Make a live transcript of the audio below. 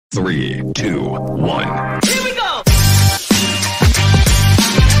Three, two, one. Here we go!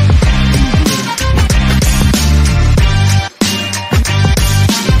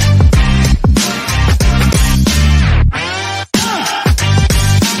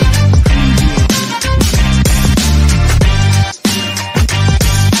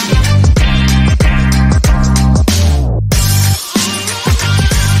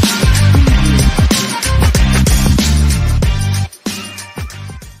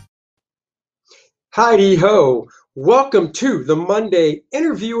 Heidi-ho, welcome to the Monday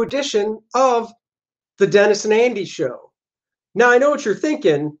interview edition of the Dennis and Andy Show. Now, I know what you're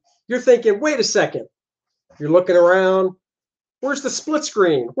thinking. You're thinking, wait a second. You're looking around. Where's the split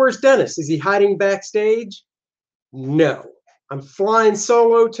screen? Where's Dennis? Is he hiding backstage? No. I'm flying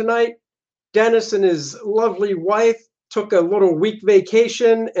solo tonight. Dennis and his lovely wife took a little week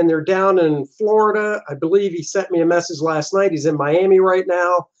vacation, and they're down in Florida. I believe he sent me a message last night. He's in Miami right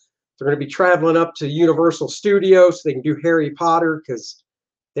now. They're going to be traveling up to Universal Studios so they can do Harry Potter because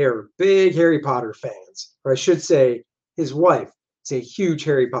they're big Harry Potter fans. Or I should say his wife is a huge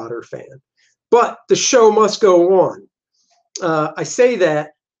Harry Potter fan. But the show must go on. I say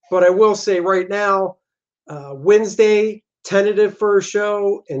that, but I will say right now, Wednesday, tentative for a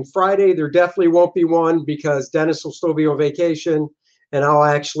show, and Friday there definitely won't be one because Dennis will still be on vacation and I'll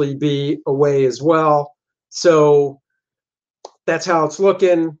actually be away as well. So that's how it's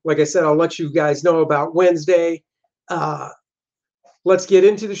looking. Like I said, I'll let you guys know about Wednesday. Let's get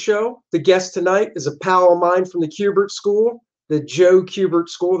into the show. The guest tonight is a pal of mine from the Kubert School, the Joe Kubert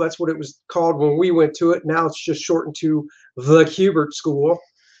School. That's what it was called when we went to it. Now it's just shortened to the Kubert School.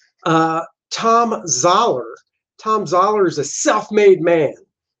 Thom Zahler. Thom Zahler is a self-made man.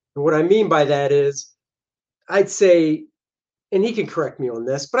 And what I mean by that is, I'd say, and he can correct me on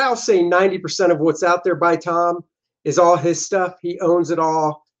this, but I'll say 90% of what's out there by Thom is all his stuff. He owns it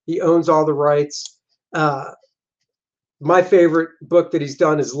all. He owns all the rights. My favorite book that he's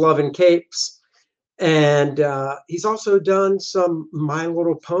done is Love and Capes. And he's also done some My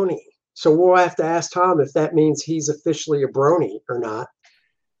Little Pony. So we'll have to ask Thom if that means he's officially a brony or not.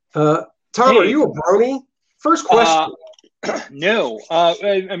 Thom, Hey, are you a brony? First question. no,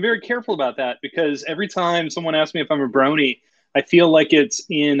 I'm very careful about that because every time someone asks me if I'm a brony, I feel like it's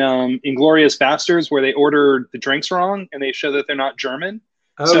in Inglourious Basterds where they order the drinks wrong and they show that they're not German.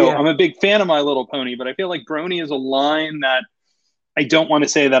 Oh, yeah. I'm a big fan of My Little Pony, but I feel like brony is a line that I don't want to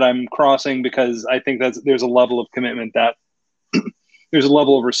say that I'm crossing because I think there's a level of commitment that there's a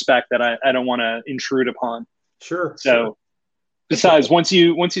level of respect that I don't want to intrude upon. Sure. So besides, once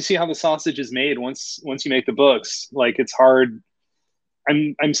you see how the sausage is made, once you make the books, like it's hard.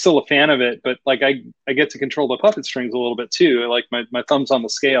 I'm still a fan of it, but like I get to control the puppet strings a little bit too. Like my thumb's on the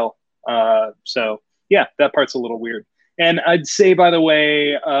scale. So yeah, that part's a little weird. And I'd say, by the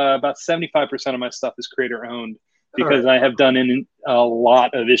way, about 75% of my stuff is creator owned because I have done in a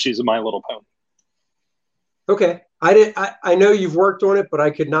lot of issues of My Little Pony. Okay. I know you've worked on it, but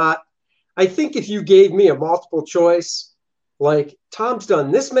I could not. I think if you gave me a multiple choice, like Thom's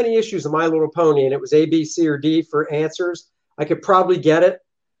done this many issues of My Little Pony and it was A, B, C, or D for answers, I could probably get it,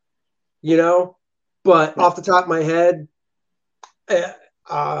 but off the top of my head,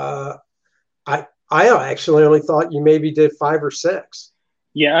 I actually only thought you maybe did 5 or 6.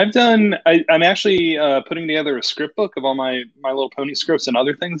 Yeah, I'm actually putting together a script book of all my Little Pony scripts and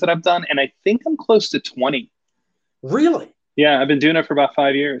other things that I've done. And I think I'm close to 20. Really? Yeah, I've been doing it for about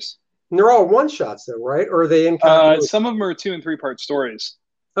 5 years. And they're all one shots though, right? Or are they in continuity? Some of them are 2 and 3 part stories.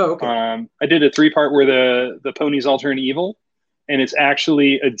 Oh, okay. I did a 3-part where the ponies all turn evil. And it's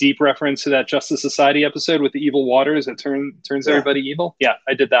actually a deep reference to that Justice Society episode with the evil waters that turns everybody evil. Yeah,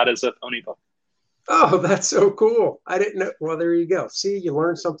 I did that as a pony book. Oh, that's so cool. I didn't know. Well, there you go. See, you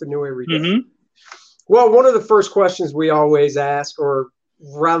learn something new every day. Mm-hmm. Well, one of the first questions we always ask or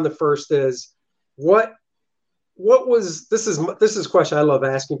round the first is, what was, this is a question I love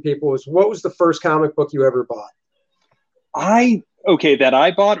asking people, is what was the first comic book you ever bought? That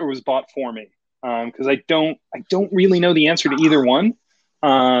I bought or was bought for me? Because I don't really know the answer to either one.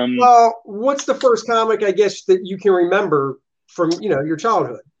 Well, what's the first comic, I guess, that you can remember from, your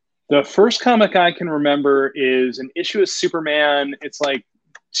childhood? The first comic I can remember is an issue of Superman. It's like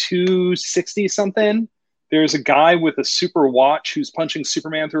 260 something. There's a guy with a super watch who's punching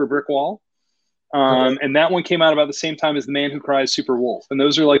Superman through a brick wall. And that one came out about the same time as The Man Who Cries Super Wolf. And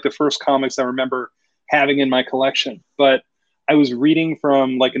those are like the first comics I remember having in my collection. But I was reading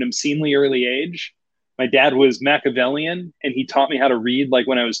from like an obscenely early age. My dad was Machiavellian and he taught me how to read like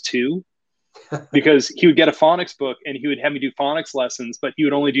when I was 2 because he would get a phonics book and he would have me do phonics lessons, but he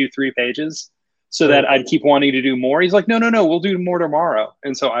would only do 3 pages. so that I'd keep wanting to do more. He's like, no, we'll do more tomorrow.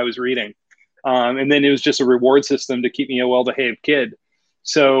 And so I was reading. And then it was just a reward system to keep me a well-behaved kid.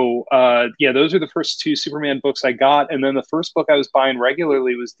 So those are the first two Superman books I got. And then the first book I was buying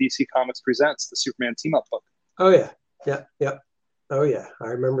regularly was DC Comics Presents, the Superman team-up book. Oh, yeah. Yeah. Oh, yeah. I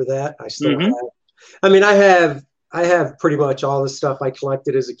remember that. I still have. I mean, I have pretty much all the stuff I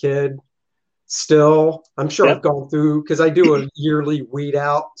collected as a kid still. I'm sure I've gone through, because I do a yearly weed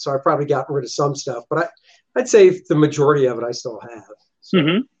out, so I've probably gotten rid of some stuff. But I'd say the majority of it I still have.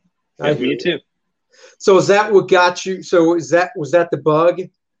 So me too. So is that what got you? So was that the bug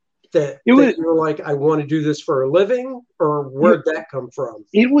that you were like, I want to do this for a living, or where'd that come from?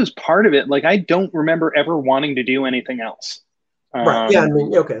 It was part of it. Like, I don't remember ever wanting to do anything else. Right. Yeah. I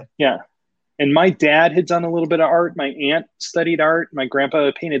mean, okay. Yeah. And my dad had done a little bit of art. My aunt studied art. My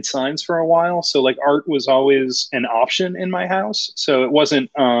grandpa painted signs for a while. So like art was always an option in my house. So it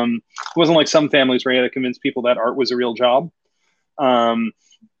wasn't like some families where you had to convince people that art was a real job.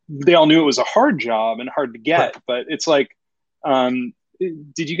 They all knew it was a hard job and hard to get, but it's like,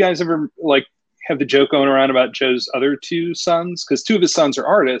 did you guys ever like have the joke going around about Joe's other two sons? Because two of his sons are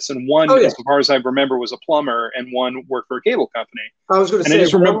artists, and one, as far as I remember, was a plumber, and one worked for a cable company. I was going to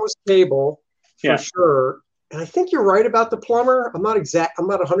say one was cable for sure, and I think you're right about the plumber. I'm not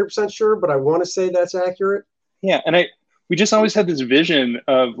 100% sure, but I want to say that's accurate. Yeah, and we just always had this vision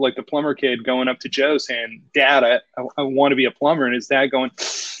of like the plumber kid going up to Joe saying, "Dad, I want to be a plumber," and his dad going,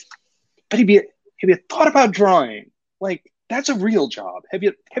 "But have you thought about drawing? Like, that's a real job. Have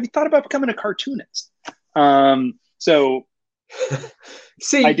you thought about becoming a cartoonist?" So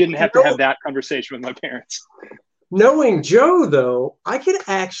see, I didn't have to have that conversation with my parents. Knowing Joe, though, I could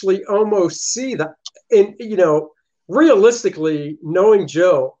actually almost see that. And realistically, knowing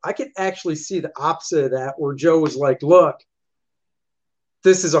Joe, I could actually see the opposite of that, where Joe was like, "Look,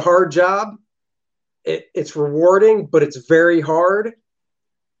 this is a hard job. It's rewarding, but it's very hard."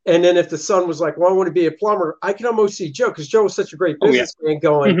 And then if the son was like, "Well, I want to be a plumber," I can almost see Joe, because Joe was such a great businessman,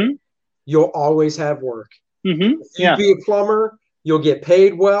 going, "You'll always have work. If you be a plumber, you'll get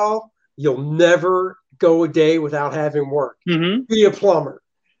paid well. You'll never go a day without having work. Be a plumber."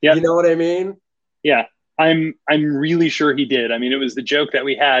 You know what I mean? Yeah, I'm really sure he did. I mean, it was the joke that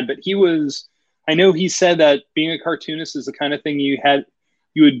we had, but I know he said that being a cartoonist is the kind of thing you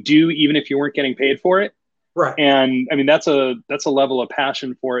would do even if you weren't getting paid for it. Right. And I mean, that's a level of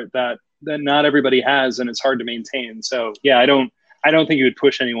passion for it that not everybody has, and it's hard to maintain. So yeah, I don't think you would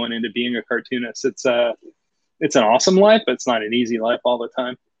push anyone into being a cartoonist. It's an awesome life, but it's not an easy life all the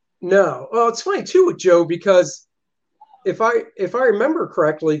time. No. Well, it's funny too with Joe, because if I remember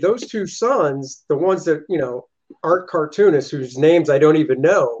correctly, those two sons, the ones that, aren't cartoonists, whose names I don't even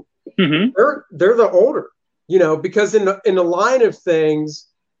know, they're the older, because in the line of things,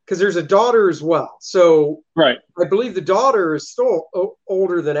 because there's a daughter as well. So I believe the daughter is still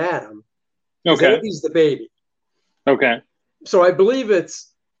older than Adam. Okay. Andy's the baby. Okay. So I believe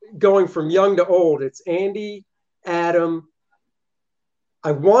it's going from young to old. It's Andy, Adam.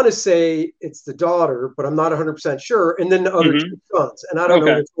 I want to say it's the daughter, but I'm not 100% sure. And then the other two sons. And I don't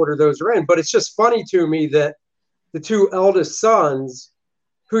know which order those are in. But it's just funny to me that the two eldest sons,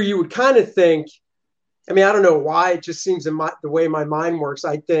 who you would kind of think, I mean, I don't know why, it just seems the way my mind works,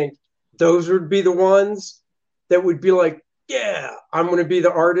 I think those would be the ones that would be like, yeah, I'm going to be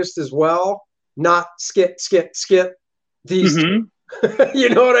the artist as well, not skip these two. You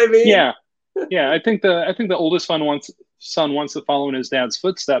know what I mean? Yeah. I think the oldest son wants to follow in his dad's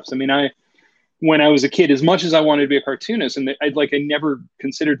footsteps. I mean, when I was a kid, as much as I wanted to be a cartoonist, and I never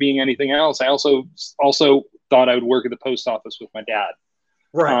considered being anything else, I also thought I would work at the post office with my dad.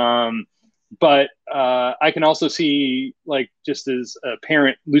 Right. But I can also see, like, just as a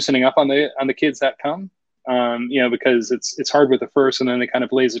parent, loosening up on the kids that come, because it's hard with the first, and then they kind of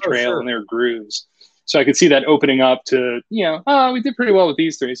blaze a trail and there are grooves. So I could see that opening up to, we did pretty well with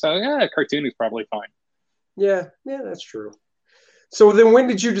these three, so yeah, cartoon is probably fine. Yeah, that's true. So then when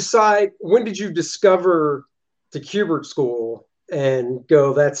did you discover the Kubert School and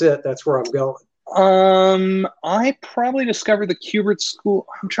go, that's it, that's where I'm going? I probably discovered the Kubert School.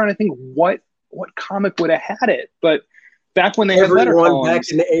 I'm trying to think what comic would have had it, but back when they had letter columns,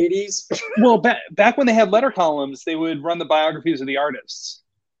 back in the 80s. Well, back when they had letter columns, they would run the biographies of the artists,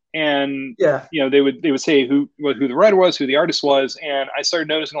 and they would say who the writer was, who the artist was, and I started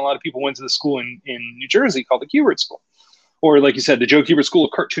noticing a lot of people went to the school in New Jersey called the Kubert School, or like you said, the Joe Kubert School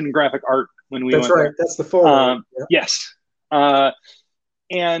of Cartoon and Graphic Art. When we that's went right, there. That's the full name. Yes,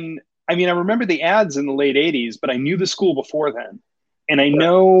 and I mean, I remember the ads in the late 80s, but I knew the school before then. And I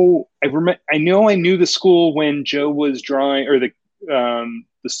knew the school when Joe was drawing, or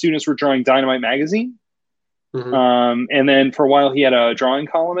the students were drawing Dynamite magazine. Mhm. And then for a while he had a drawing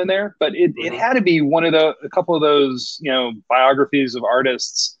column in there, but it Mhm. had to be a couple of those, biographies of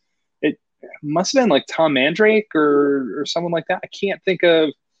artists. It must have been like Tom Mandrake or someone like that. I can't think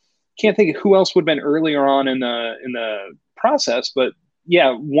of who else would have been earlier on in the process, but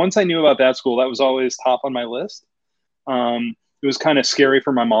yeah, once I knew about that school, that was always top on my list. It was kind of scary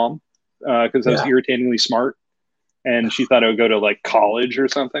for my mom because I was Yeah. irritatingly smart, and she thought I would go to like college or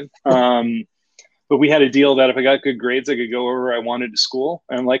something. But we had a deal that if I got good grades, I could go wherever I wanted to school.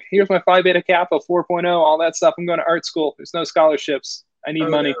 And I'm like, here's my Phi Beta Kappa 4.0, all that stuff. I'm going to art school. There's no scholarships. I need Oh,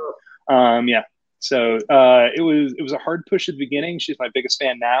 money. no. Yeah. So it was a hard push at the beginning. She's my biggest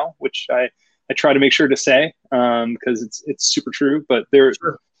fan now, which I try to make sure to say because it's super true. But there,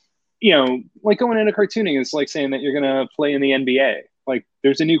 Sure. like going into cartooning is like saying that you're going to play in the NBA. Like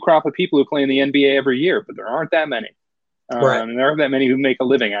there's a new crop of people who play in the NBA every year, but there aren't that many. Right. And there aren't that many who make a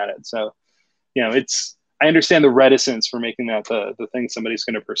living at it. So, I understand the reticence for making that the thing somebody's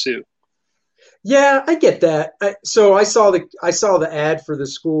going to pursue. Yeah, I get that. So I saw the ad for the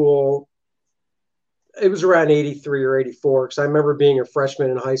school. It was around 83 or 84 because I remember being a freshman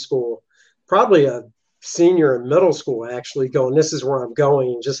in high school, probably a senior in middle school, actually going, this is where I'm going,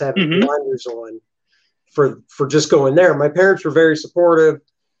 and just having blinders on for just going there. My parents were very supportive.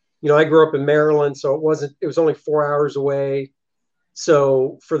 I grew up in Maryland, so it was only 4 hours away.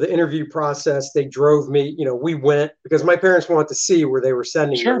 So for the interview process, they drove me, we went because my parents wanted to see where they were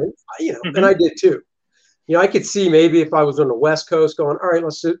sending Sure. me, and I did too. I could see maybe if I was on the West Coast going, all right,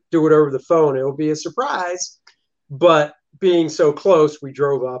 let's do it over the phone. It'll be a surprise. But being so close, we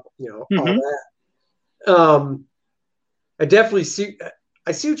drove up, all that. I definitely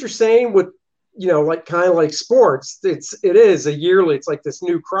I see what you're saying with, like kind of like sports. It is a yearly, it's like this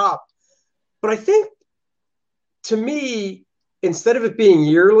new crop. But I think to me, instead of it being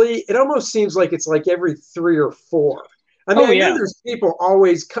yearly, it almost seems like it's like every 3 or 4. I mean, I know there's people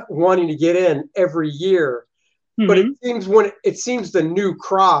always wanting to get in every year, but it seems the new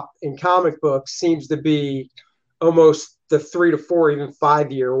crop in comic books seems to be almost the 3 to 4, even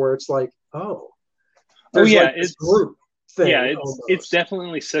 5 year, where it's like, there's like this group thing. Yeah, it's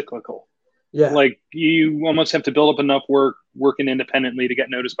definitely cyclical. Yeah, like you almost have to build up enough working independently to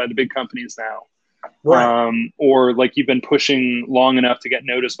get noticed by the big companies now. right. Or like you've been pushing long enough to get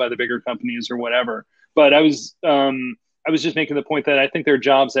noticed by the bigger companies or whatever. But I was just making the point that I think there are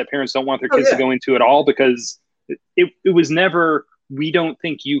jobs that parents don't want their kids to go into at all because it was never, we don't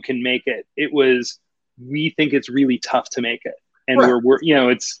think you can make it. It was, we think it's really tough to make it. And we're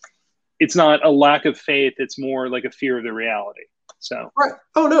it's not a lack of faith. It's more like a fear of the reality. So, right.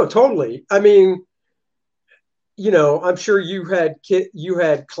 Oh no, totally. I mean, I'm sure you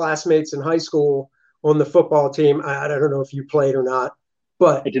had classmates in high school on the football team. I don't know if you played or not,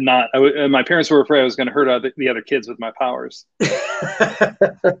 but I did not. My parents were afraid I was going to hurt the other kids with my powers.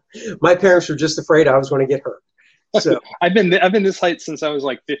 My parents were just afraid I was going to get hurt. So I've been this height since I was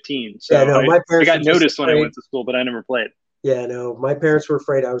like 15. So yeah, no, my parents I got noticed when I went to school, but I never played. Yeah, no, my parents were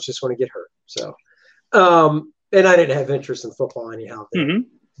afraid I was just going to get hurt. So, and I didn't have interest in football anyhow.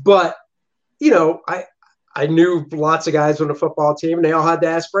 But I knew lots of guys on the football team, and they all had the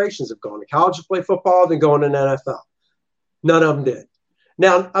aspirations of going to college to play football, then going to the NFL. None of them did.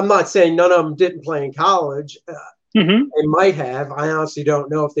 Now, I'm not saying none of them didn't play in college. They might have. I honestly don't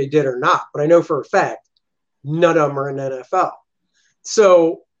know if they did or not, but I know for a fact none of them are in the NFL.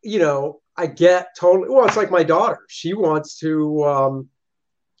 So, I get totally. Well, it's like my daughter. She wants to.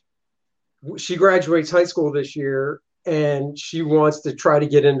 She graduates high school this year, and she wants to try to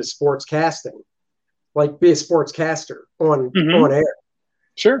get into sports casting. Like be a sportscaster on air.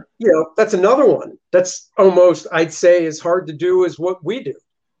 Sure. That's another one. That's almost, I'd say, as hard to do as what we do.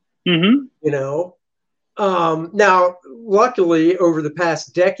 Now, luckily, over the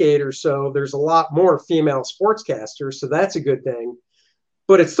past decade or so, there's a lot more female sportscasters, so that's a good thing.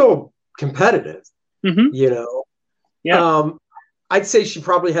 But it's still competitive. Yeah. I'd say she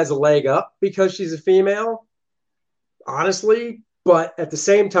probably has a leg up because she's a female, honestly. But at the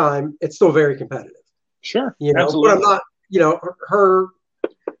same time, it's still very competitive. Sure. But I'm not,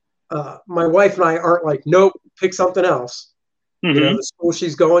 my wife and I aren't like, nope, pick something else. The school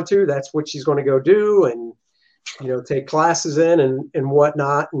she's going to, that's what she's going to go do and, take classes in and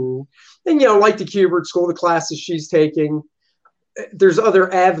whatnot. And like the Kubert school, the classes she's taking, there's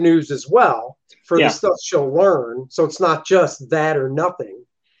other avenues as well for the stuff she'll learn. So it's not just that or nothing.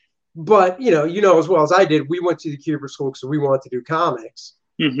 But, as well as I did, we went to the Kubert school because we wanted to do comics.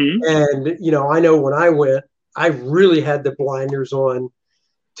 And, I know when I went, I really had the blinders on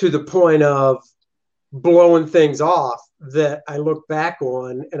to the point of blowing things off that I look back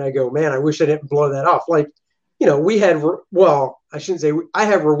on and I go, man, I wish I didn't blow that off. Like, you know, we had, well, I shouldn't say, I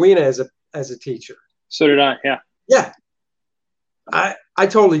have Rowena as a teacher. So did I. Yeah. Yeah. I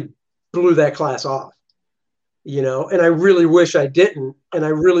totally blew that class off, you know, and I really wish I didn't. And I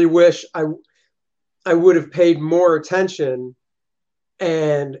really wish I would have paid more attention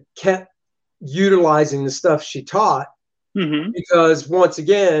and kept utilizing the stuff she taught. Mm-hmm. Because once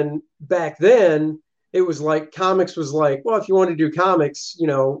again, back then, it was like comics was like, well, if you want to do comics, you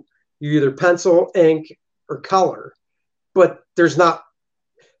know, you either pencil, ink, or color. But there's not,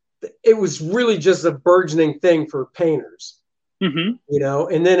 it was really just a burgeoning thing for painters. Mm-hmm. You know,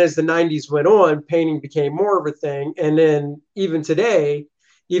 and then as the 90s went on, painting became more of a thing. And then even today,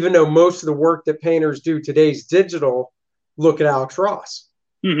 even though most of the work that painters do today is digital, look at Alex Ross.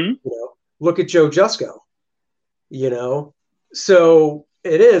 Mm-hmm. You know, look at Joe Jusko. You know, so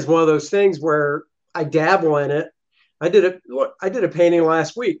it is one of those things where I dabble in it. I did a painting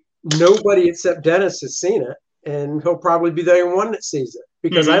last week. Nobody except Dennis has seen it, and he'll probably be the only one that sees it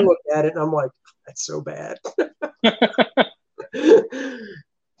because I look at it and I'm like, that's so bad.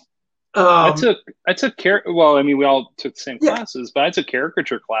 I took care. Well, I mean, we all took the same classes, but I took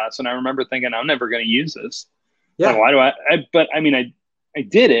caricature class, and I remember thinking, I'm never going to use this. Yeah. Like, why do I? But I mean, I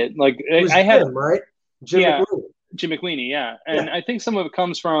did it. Like, I had Jim, right? Jim McQueen. Jim McQueen, yeah. And I think some of it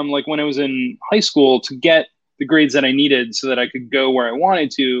comes from like when I was in high school to get the grades that I needed so that I could go where I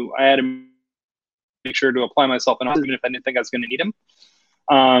wanted to. I had to make sure to apply myself, and even if I didn't think I was going to need them.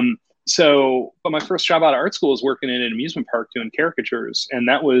 But my first job out of art school was working in an amusement park doing caricatures, and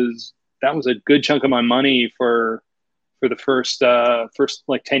that was a good chunk of my money for the first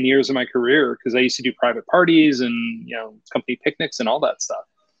like 10 years of my career, because I used to do private parties and, you know, company picnics and all that stuff.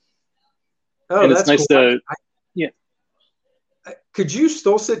 Oh, and that's it's nice cool. Yeah. Could you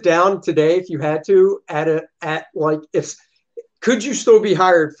still sit down today if you had to could you still be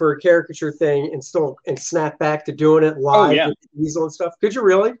hired for a caricature thing and snap back to doing it live with the easel and stuff? Could you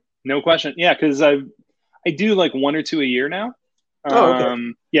really? No question. Yeah, because I do like one or two a year now.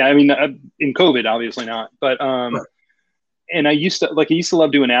 Okay. Yeah, I mean, in COVID, obviously not, but right. And I used to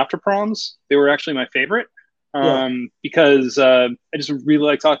love doing after proms. They were actually my favorite, because I just really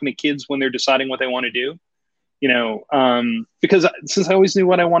like talking to kids when they're deciding what they want to do. You know, because since I always knew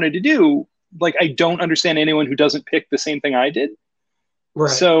what I wanted to do, like, I don't understand anyone who doesn't pick the same thing I did. Right.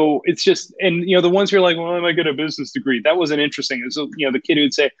 So it's just, and, you know, the ones who are like, well, am I get a business degree? That wasn't interesting. So, you know, the kid who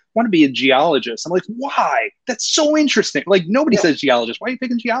would say, I want to be a geologist. I'm like, why? That's so interesting. Like, nobody says geologist. Why are you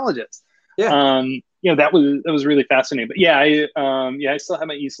picking geologist? Yeah. You know, that was really fascinating. But yeah, I still have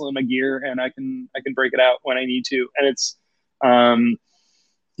my easel and my gear, and I can break it out when I need to. And it's,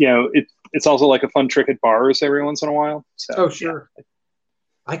 you know, it's also like a fun trick at bars every once in a while. So, oh, sure. Yeah.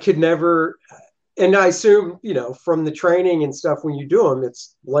 I could never, and I assume, you know, from the training and stuff, when you do them,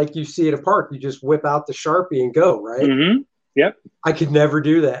 it's like you see at a park, you just whip out the Sharpie and go, right? Mm-hmm. Yep. I could never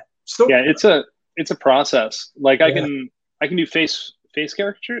do that. Still, yeah, it's a process. Like, I can do face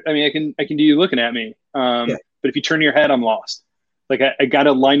caricature. I mean, I can do you looking at me. But if you turn your head, I'm lost. Like, I got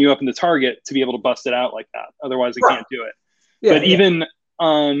to line you up in the target to be able to bust it out like that. Otherwise, I can't do it. Yeah, but even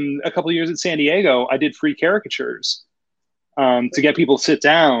a couple of years at San Diego, I did free caricatures to get people to sit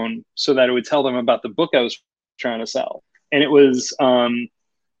down so that it would tell them about the book I was trying to sell. And it was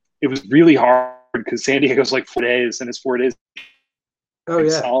really hard because San Diego's like 4 days, and it's 4 days.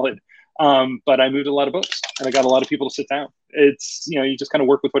 Solid. But I moved a lot of books, and I got a lot of people to sit down. It's, you know, you just kind of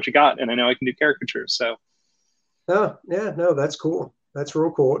work with what you got, and I know I can do caricatures. So. Oh, yeah, no, that's cool. That's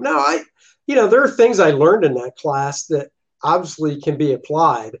real cool. No, you know, there are things I learned in that class that obviously can be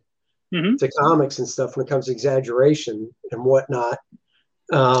applied to comics and stuff when it comes to exaggeration and whatnot.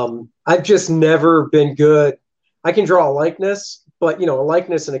 I've just never been good. I can draw a likeness, but, you know, a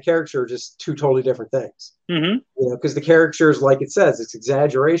likeness and a caricature are just two totally different things. You know, because the characters, like it says, it's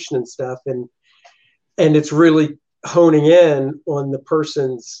exaggeration and stuff, and it's really honing in on the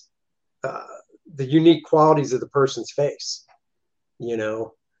person's the unique qualities of the person's face. You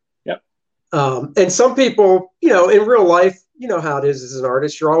know. Yep. And some people, you know, in real life, you know how it is as an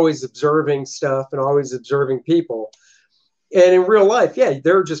artist. You're always observing stuff and always observing people. And in real life,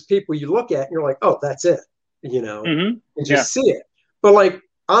 there are just people you look at and you're like, oh, that's it. You know, and just see it. But like,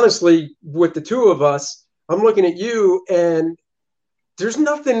 honestly, with the two of us, I'm looking at you and there's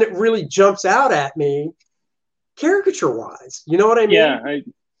nothing that really jumps out at me caricature wise. You know what I mean? Yeah.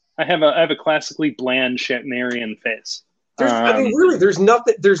 I have a classically bland Shatnerian face. I mean, really, there's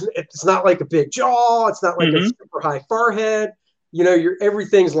nothing. It's not like a big jaw. It's not like a super high forehead. You know,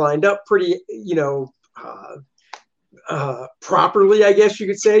 everything's lined up pretty. You know, properly, I guess you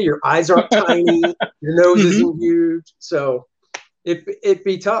could say. Your eyes aren't tiny, your nose Mhm. isn't huge, so it'd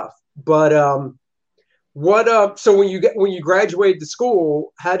be tough. But so when you graduated the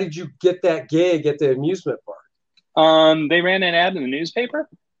school, how did you get that gig at the amusement park? They ran an ad in the newspaper.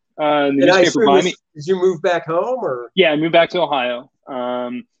 The And I newspaper assume by me. did you move back home or? Yeah, I moved back to Ohio.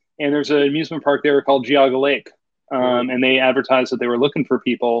 And there's an amusement park there called Geauga Lake. And they advertised that they were looking for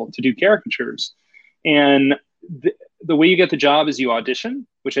people to do caricatures. And the way you get the job is you audition,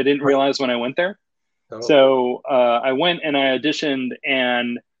 which I didn't realize when I went there. Oh. So I went and I auditioned,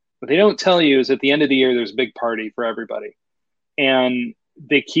 and what they don't tell you is at the end of the year, there's a big party for everybody. And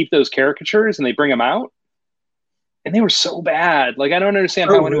they keep those caricatures and they bring them out. And they were so bad. Like, I don't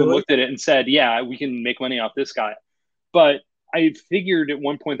understand how anyone looked at it and said, yeah, we can make money off this guy. But I figured at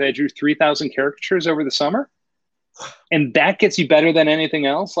one point that I drew 3,000 caricatures over the summer. And that gets you better than anything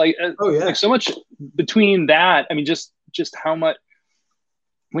else. Like, like so much between that. I mean, just how much,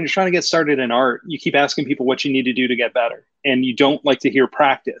 when you're trying to get started in art, you keep asking people what you need to do to get better. And you don't like to hear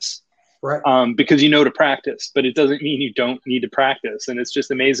practice. Right. Because you know to practice, but it doesn't mean you don't need to practice. And it's just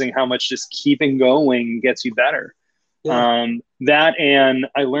amazing how much just keeping going gets you better. Yeah. That, and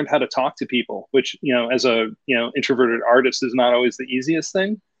I learned how to talk to people, which, as a, introverted artist is not always the easiest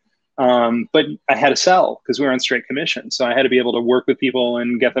thing. But I had to sell because we were on straight commission. So I had to be able to work with people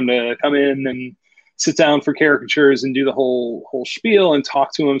and get them to come in and sit down for caricatures and do the whole spiel and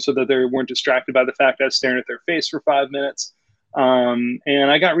talk to them so that they weren't distracted by the fact I was staring at their face for 5 minutes. And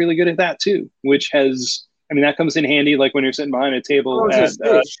I got really good at that too, which has, that comes in handy, like when you're sitting behind a table at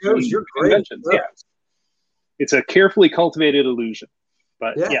shows you're conventions. Great. Yeah. It's a carefully cultivated illusion,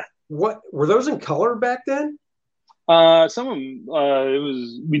 but yeah. What were those in color back then? Some of them,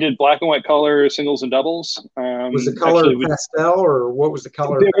 we did black and white color, singles and doubles. Was the color pastel or what was the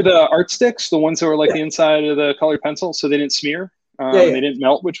color? They were the art sticks, the ones that were like the inside of the colored pencil, so they didn't smear. They didn't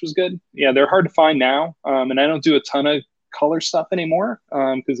melt, which was good. Yeah, they're hard to find now. And I don't do a ton of color stuff anymore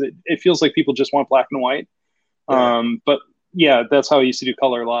because it feels like people just want black and white. But yeah, that's how I used to do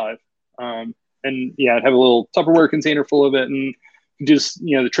color live. And yeah, I'd have a little Tupperware container full of it and just,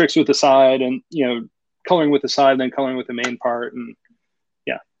 the tricks with the side and, coloring with the side, then coloring with the main part. And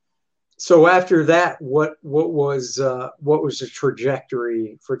yeah. So after that, what was the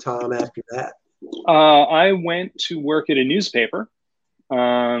trajectory for Thom after that? I went to work at a newspaper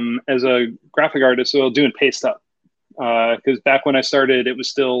as a graphic artist, so doing paste up. Because back when I started, it was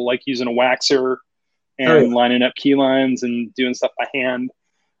still like using a waxer and lining up key lines and doing stuff by hand.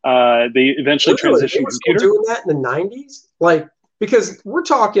 They eventually transitioned to computer. Doing that in the 90s? Like, because we're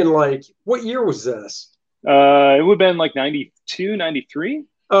talking like, what year was this? It would have been like 92, 93.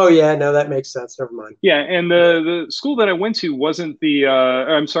 Oh yeah, no, that makes sense. Never mind. Yeah, and the school that I went to wasn't sorry,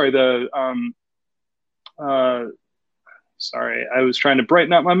 I was trying to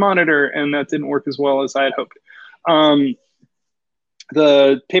brighten up my monitor and that didn't work as well as I had hoped.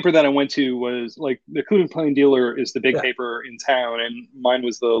 The paper that I went to was like the Cleveland Plain Dealer is the big paper in town, and mine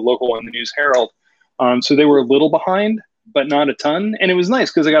was the local one, the News Herald. So they were a little behind, but not a ton. And it was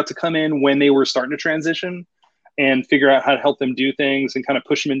nice because I got to come in when they were starting to transition and figure out how to help them do things and kind of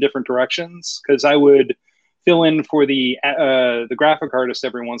push them in different directions. Because I would fill in for the graphic artist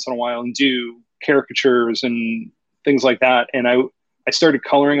every once in a while and do caricatures and things like that. And I started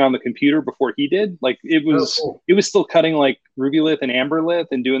coloring on the computer before he did. Like it was still cutting like Ruby Lith and Amber Lith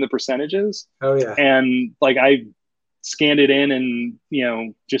and doing the percentages. Oh yeah. And like I scanned it in and,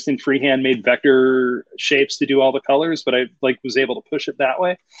 just in freehand made vector shapes to do all the colors, but I like was able to push it that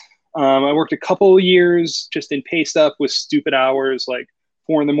way. I worked a couple of years just in paste up with stupid hours, like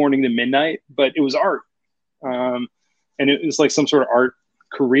 4 a.m. to midnight, but it was art. And it was like some sort of art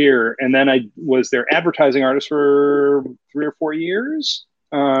career. And then I was their advertising artist for 3 or 4 years.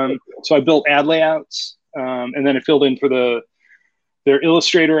 So I built ad layouts, and then I filled in for their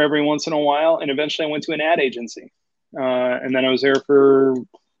illustrator every once in a while. And eventually I went to an ad agency. And then I was there for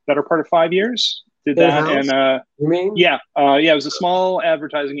better part of 5 years. Did that. And you mean? Yeah. It was a small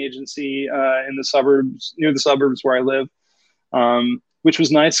advertising agency in the suburbs, near the suburbs where I live, which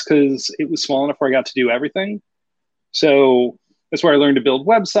was nice because it was small enough where I got to do everything. So that's where I learned to build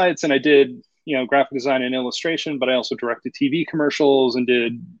websites, and I did, graphic design and illustration, but I also directed TV commercials and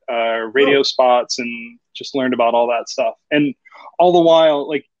did radio spots and just learned about all that stuff. And all the while,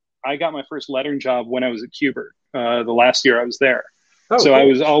 like I got my first lettering job when I was at Cubert, the last year I was there. So cool. I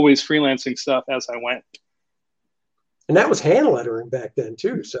was always freelancing stuff as I went. And that was hand lettering back then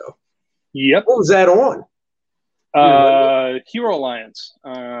too. So yep. What was that on? Hero Alliance,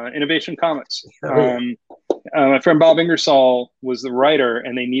 Innovation Comics. My friend Bob Ingersoll was the writer,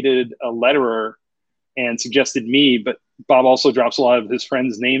 and they needed a letterer and suggested me. But Bob also drops a lot of his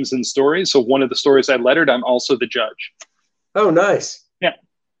friends' names and stories. So one of the stories I lettered, I'm also the judge. Oh, nice. Yeah.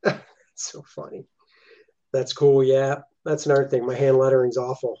 So funny. That's cool. Yeah. That's another thing. My hand lettering's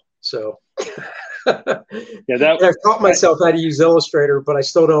awful. So I've taught myself how to use Illustrator, but I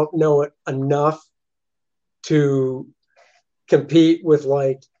still don't know it enough to compete with,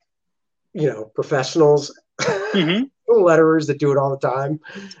 like, professionals, letterers that do it all the time.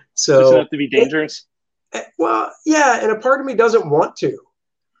 So does it have to be dangerous? Well, yeah. And a part of me doesn't want to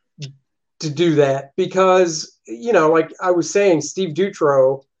do that because, like I was saying, Steve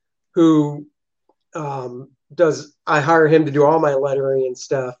Dutro, who I hire him to do all my lettering and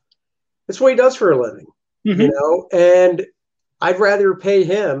stuff. That's what he does for a living, and I'd rather pay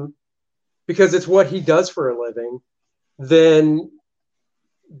him because it's what he does for a living than,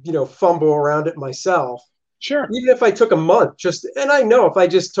 fumble around it myself. Sure. Even if I took a month and I know if I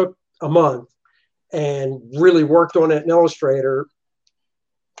just took a month and really worked on it in Illustrator,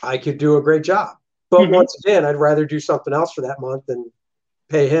 I could do a great job. But once again, I'd rather do something else for that month than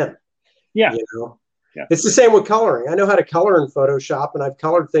pay him. Yeah. Yeah. It's the same with coloring. I know how to color in Photoshop, and I've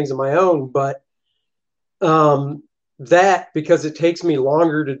colored things of my own, but that, because it takes me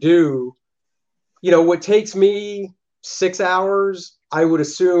longer to do, what takes me 6 hours, I would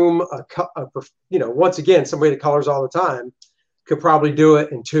assume once again, somebody that colors all the time could probably do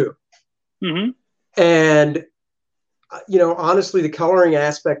it in 2. And, honestly, the coloring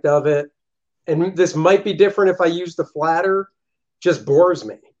aspect of it, and this might be different if I use the flatter, just bores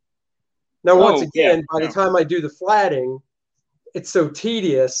me. Now, once again, by the time I do the flatting, it's so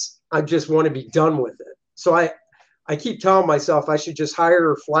tedious, I just want to be done with it. So I keep telling myself I should just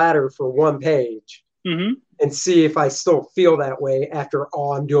hire a flatter for one page and see if I still feel that way after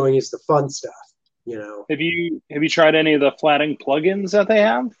all I'm doing is the fun stuff. Have you tried any of the flatting plugins that they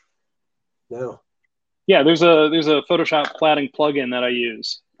have? No. Yeah, there's a Photoshop flatting plugin that I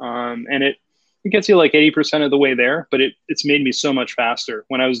use, and it gets you like 80% of the way there, but it's made me so much faster.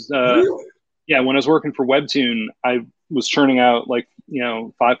 When I was Really? when I was working for Webtoon, I was churning out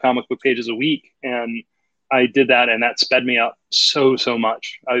 5 comic book pages a week, and I did that, and that sped me up so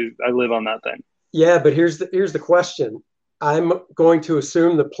much. I live on that thing. Yeah, but here's the question. I'm going to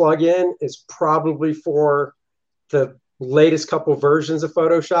assume the plugin is probably for the latest couple versions of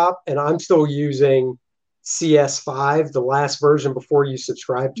Photoshop, and I'm still using CS5, the last version before you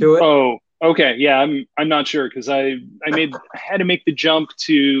subscribe to it. Oh, okay. Yeah, I'm not sure because I had to make the jump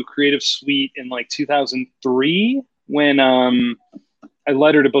to Creative Suite in 2003 when I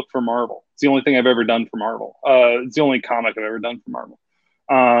lettered a book for Marvel. It's the only thing I've ever done for Marvel. It's the only comic I've ever done for Marvel.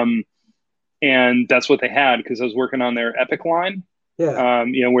 And that's what they had because I was working on their Epic line. Yeah.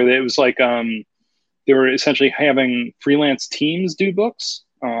 Where it was they were essentially having freelance teams do books.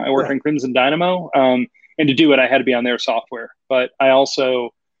 I worked on Crimson Dynamo. And to do it, I had to be on their software. But I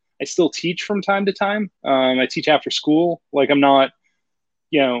still teach from time to time. I teach after school. I'm not,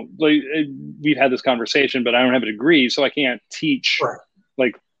 we've had this conversation, but I don't have a degree, so I can't teach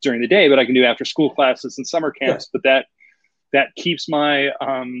during the day, but I can do after school classes and summer camps. But that keeps my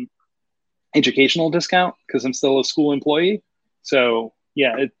educational discount because I'm still a school employee. So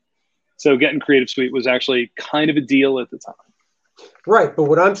so getting Creative Suite was actually kind of a deal at the time. Right, but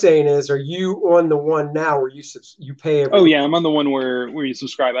what I'm saying is, are you on the one now where you pay? Oh yeah, I'm on the one where you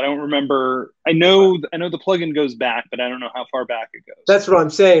subscribe. I don't remember. I know the plugin goes back, but I don't know how far back it goes. That's what I'm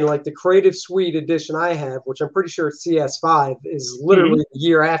saying. Like the Creative Suite edition I have, which I'm pretty sure it's CS5, is literally the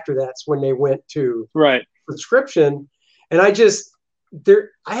year after that's when they went to subscription. And I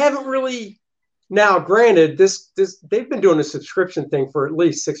haven't really. Now, granted, this they've been doing a subscription thing for at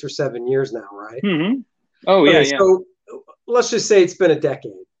least 6 or 7 years now, right? Oh yeah, So let's just say it's been a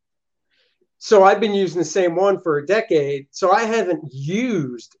decade. So I've been using the same one for a decade. So I haven't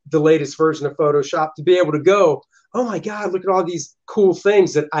used the latest version of Photoshop to be able to go, oh my God, look at all these cool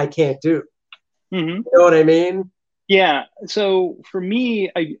things that I can't do. You know what I mean? Yeah. So for me,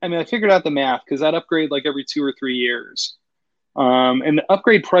 I figured out the math because I'd upgrade every 2 or 3 years. And the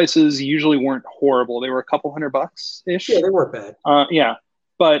upgrade prices usually weren't horrible. They were a couple $100-ish. Yeah, they weren't bad. Yeah.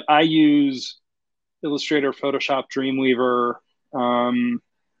 But I use Illustrator, Photoshop, Dreamweaver,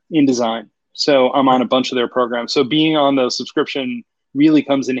 InDesign. So I'm on a bunch of their programs. So being on the subscription really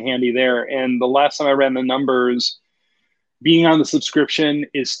comes in handy there. And the last time I ran the numbers, being on the subscription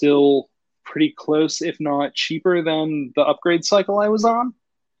is still pretty close, if not cheaper than the upgrade cycle I was on.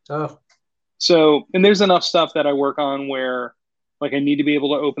 Oh. So, and there's enough stuff that I work on where I need to be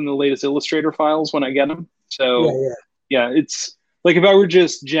able to open the latest Illustrator files when I get them. So yeah, it's if I were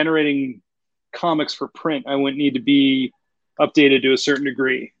just generating comics for print, I wouldn't need to be updated to a certain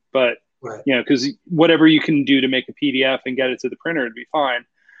degree. But Right. you know, because whatever you can do to make a PDF and get it to the printer would be fine.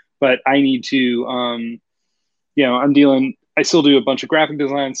 But I need to, you know, I still do a bunch of graphic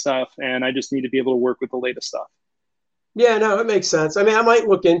design stuff, and I just need to be able to work with the latest stuff. Yeah, no, it makes sense. I mean, I might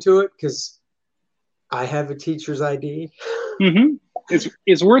look into it because I have a teacher's ID. Mm-hmm.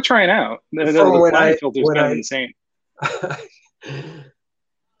 It's worth trying out. The flying filter is kind of insane.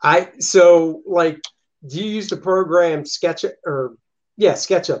 So like, do you use the program SketchUp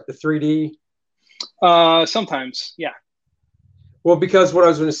SketchUp, the 3D? Sometimes, yeah. Well, because what I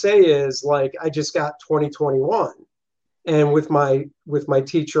was going to say is like, I just got 2021, and with my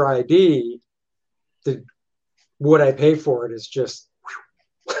teacher ID, what I pay for it is just.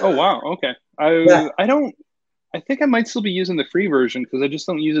 Oh wow, okay. I think I might still be using the free version because I just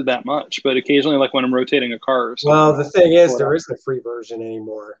don't use it that much. But occasionally, like when I'm rotating a car or something. Well, the thing is, there isn't a free version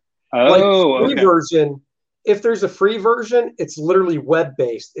anymore. Oh, like free version, if there's a free version, it's literally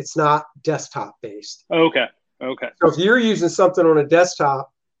web-based. It's not desktop-based. Okay. So if you're using something on a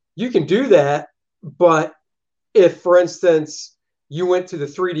desktop, you can do that. But if, for instance, you went to the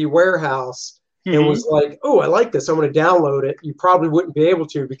 3D warehouse and was like, oh, I like this, I'm going to download it, you probably wouldn't be able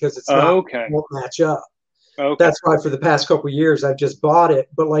to because it won't match up. Okay. That's why for the past couple of years I've just bought it.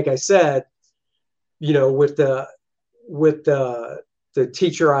 But like I said, you know, with the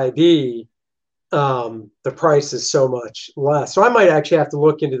teacher ID, the price is so much less. So I might actually have to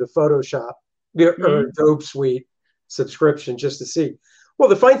look into the Photoshop or Adobe Suite subscription just to see. Well,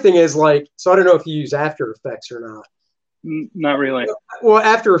 the fun thing is, like, so I don't know if you use After Effects or not. Not really. Well,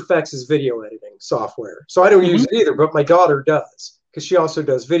 After Effects is video editing software. So I don't use it either, but my daughter does because she also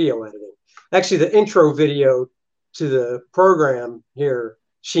does video editing. Actually, the intro video to the program here,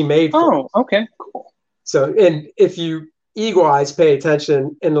 she made for me. Okay, cool. So, and if you eagle eyes pay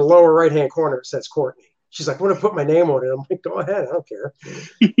attention, in the lower right-hand corner, it says Courtney. She's like, I want to put my name on it. I'm like, go ahead. I don't care.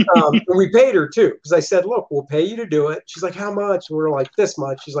 And we paid her too. Because I said, look, we'll pay you to do it. She's like, how much? And we're like, this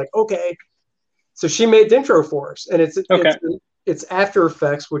much. She's like, okay. So she made the intro for us. And it's After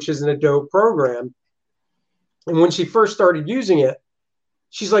Effects, which is an Adobe program. And when she first started using it,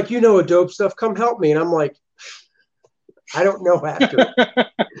 she's like, you know Adobe stuff, come help me. And I'm like, I don't know After.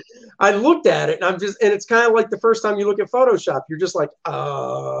 I looked at it and and it's kind of like the first time you look at Photoshop, you're just like,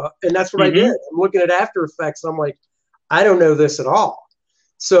 and that's what I did. I'm looking at After Effects and I'm like, I don't know this at all.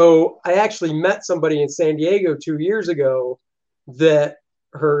 So I actually met somebody in San Diego 2 years ago that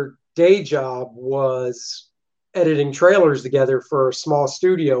her day job was editing trailers together for a small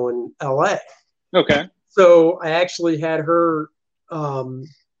studio in LA. Okay. So I actually had her,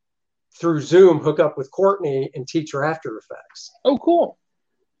 through Zoom, hook up with Courtney and teach her After Effects. Oh, cool.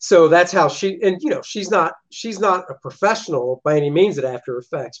 So that's how and you know, she's not a professional by any means at After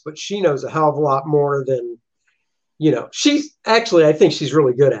Effects, but she knows a hell of a lot more than, you know, she's actually, I think she's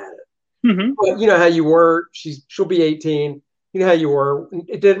really good at it. But you know how you were, she'll be 18. You know how you were.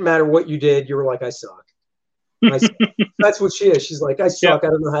 It didn't matter what you did. You were like, I suck. That's what she is. She's like, I suck. I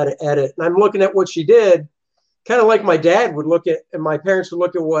don't know how to edit. And I'm looking at what she did, kind of like my dad would look at, and my parents would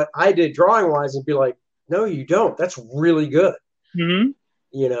look at what I did drawing wise and be like, no, you don't. That's really good.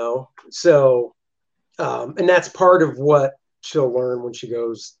 You know, so, and that's part of what she'll learn when she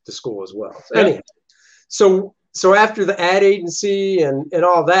goes to school as well. So anyway, so after the ad agency and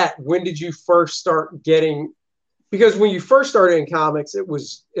all that, when did you first start getting, because when you first started in comics, it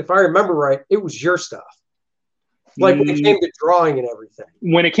was, if I remember right, it was your stuff. Like when it came to drawing and everything.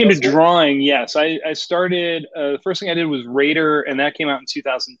 When it came to drawing, yes. I started, the first thing I did was Raider, and that came out in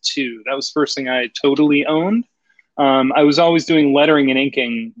 2002. That was the first thing I totally owned. I was always doing lettering and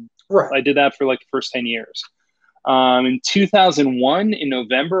inking. Right. I did that for like the first 10 years. In 2001, in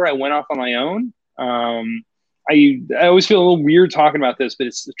November, I went off on my own. I always feel a little weird talking about this, but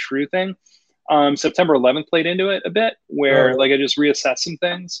it's the true thing. September 11th played into it a bit, where like I just reassessed some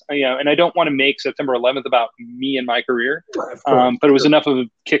things. And I don't want to make September 11th about me and my career, but it was enough of a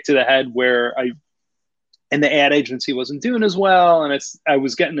kick to the head where and the ad agency wasn't doing as well, and I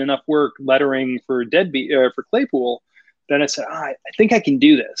was getting enough work lettering for for Claypool. Then I said, I think I can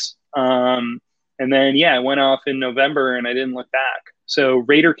do this. And then I went off in November, and I didn't look back. So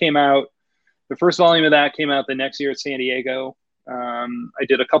Raider came out. The first volume of that came out the next year at San Diego. I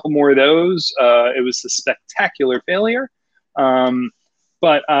did a couple more of those. It was a spectacular failure.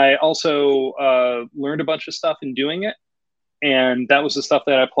 But I also learned a bunch of stuff in doing it. And that was the stuff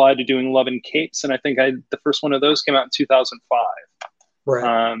that I applied to doing Love and Capes. And I think the first one of those came out in 2005.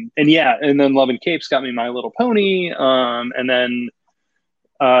 Right. And then Love and Capes got me My Little Pony. And then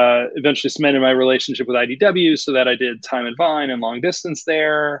Eventually cemented my relationship with IDW so that I did Time and Vine and long distance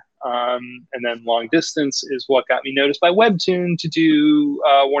there. And then long distance is what got me noticed by Webtoon to do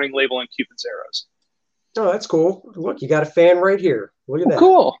Warning Label and Cupid's Arrows. Oh, that's cool. Look, you got a fan right here. Look at that.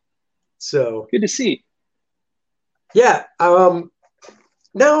 Cool. So good to see. Yeah. No,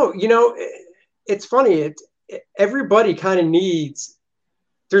 it's funny. Everybody kind of needs,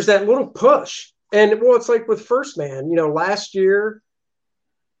 there's that little push. And well, it's like with First Man, last year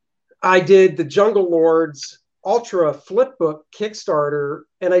I did the Jungle Lords Ultra Flipbook Kickstarter.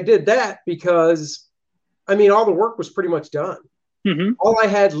 And I did that because, all the work was pretty much done. Mm-hmm.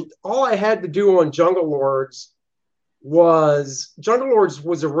 All I had to do on Jungle Lords was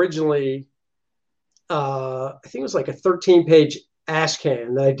originally, I think it was like a 13-page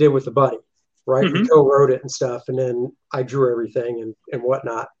ashcan that I did with a buddy, right? Mm-hmm. We co-wrote it and stuff, and then I drew everything and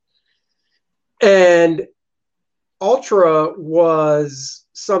whatnot. And Ultra was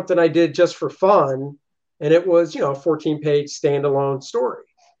something I did just for fun, and it was, a 14-page standalone story.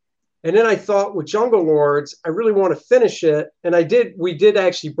 And then I thought with Jungle Lords, I really want to finish it. And we did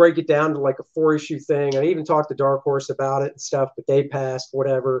actually break it down to like a 4-issue thing. I even talked to Dark Horse about it and stuff, but they passed,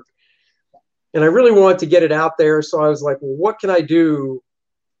 whatever. And I really wanted to get it out there. So I was like, well, what can I do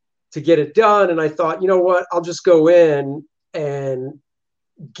to get it done? And I thought, you know what, I'll just go in and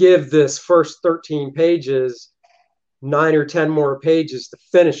give this first 13 pages 9 or 10 more pages to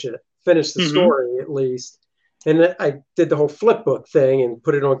finish the mm-hmm. story at least. And I did the whole flip book thing and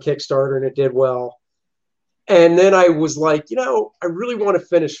put it on Kickstarter, and it did well. And then I was like, I really want to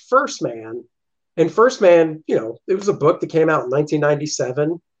finish First Man. And First Man, it was a book that came out in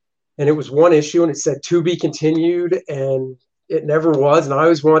 1997, and it was 1 issue, and it said to be continued, and it never was. And I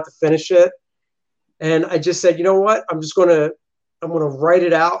always wanted to finish it. And I just said, you know what? I'm going to write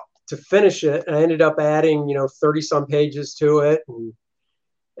it out to finish it. And I ended up adding, 30 some pages to it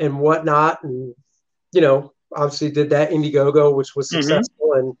and whatnot. And, obviously did that Indiegogo, which was successful.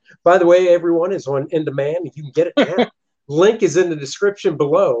 Mm-hmm. And by the way, everyone is on In Demand. You can get it now. Link is in the description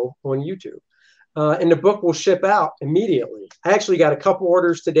below on YouTube. And the book will ship out immediately. I actually got a couple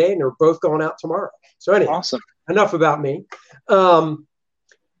orders today, and they're both going out tomorrow. So anyway, awesome. Enough about me. So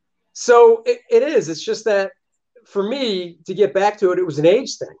it is. It's just that for me to get back to it, it was an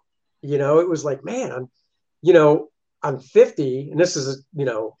age thing. It was like, man, I'm 50, and this is,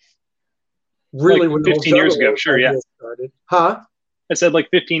 really like 15 years ago. Sure. Yeah. Started. Huh? I said like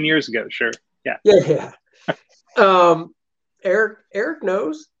 15 years ago. Sure. Yeah. Yeah. Eric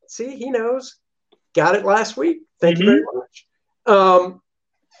knows. See, he knows. Got it last week. Thank you very much.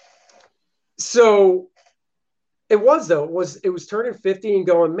 So it was turning 50 and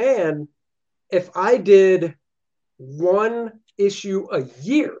going, man, if I did 1 issue a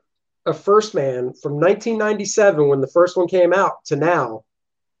year of First Man from 1997 when the first one came out to now,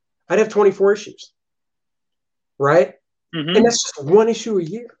 I'd have 24 issues, right? Mm-hmm. And that's just 1 issue a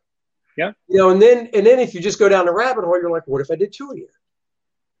year. Yeah. And then if you just go down the rabbit hole, you're like, what if I did 2 a year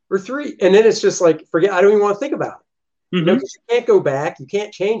or 3? And then it's just like, forget, I don't even want to think about it. Mm-hmm. Because you can't go back, you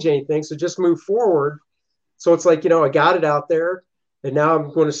can't change anything. So just move forward. So it's like, I got it out there, and now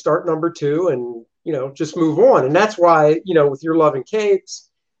I'm going to start number 2 and, just move on. And that's why, with Your Love and Capes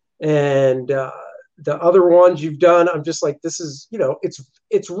and, the other ones you've done, I'm just like, this is,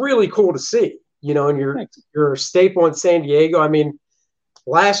 it's really cool to see, and your staple in San Diego.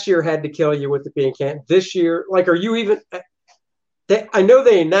 Last year had to kill you with it being Canton. This year, like, are you even, I know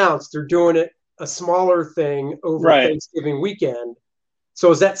they announced they're doing it a smaller thing over Thanksgiving weekend. So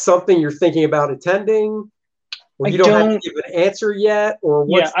is that something you're thinking about attending? Or you don't have to give an answer yet? Or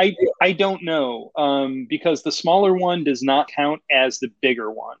what's I don't know, because the smaller one does not count as the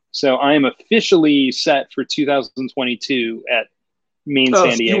bigger one. So I am officially set for 2022 at Main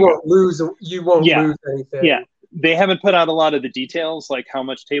San Diego. You won't lose anything. Yeah. They haven't put out a lot of the details, like how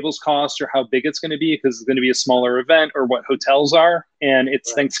much tables cost or how big it's going to be, because it's going to be a smaller event, or what hotels are. And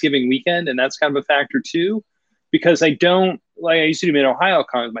it's Thanksgiving weekend, and that's kind of a factor too. Because I used to do Mid-Ohio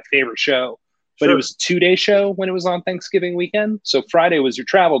Con, was my favorite show. But it was a 2-day show when it was on Thanksgiving weekend. So Friday was your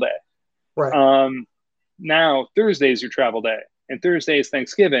travel day. Right. Now Thursday is your travel day, and Thursday is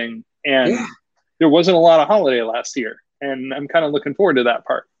Thanksgiving. And there wasn't a lot of holiday last year, and I'm kind of looking forward to that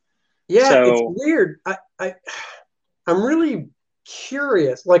part. Yeah, so, it's weird. I'm really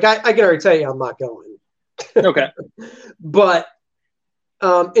curious. Like I can already tell you, I'm not going. Okay. But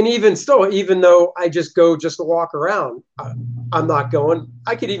and even still, even though I just go just to walk around, I'm not going.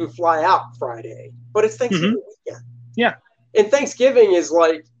 I could even fly out Friday, but it's Thanksgiving weekend. Yeah. And Thanksgiving is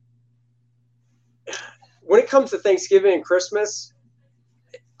like, when it comes to Thanksgiving and Christmas,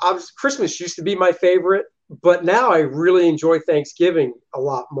 Christmas used to be my favorite, but now I really enjoy Thanksgiving a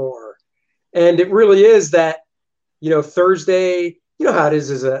lot more. And it really is that, Thursday, you know how it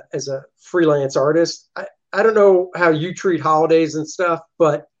is as a freelance artist. I don't know how you treat holidays and stuff,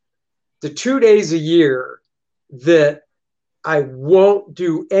 but the 2 days a year that I won't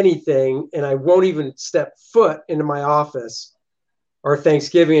do anything and I won't even step foot into my office are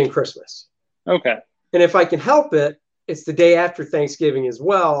Thanksgiving and Christmas. Okay. And if I can help it, it's the day after Thanksgiving as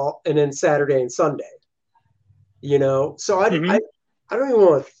well, and then Saturday and Sunday. So I don't even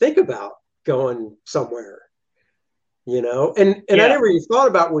want to think about going somewhere. And I never even thought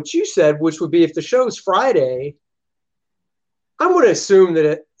about what you said, which would be if the show's Friday, I'm going to assume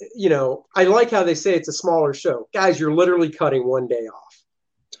that I like how they say it's a smaller show. Guys, you're literally cutting one day off.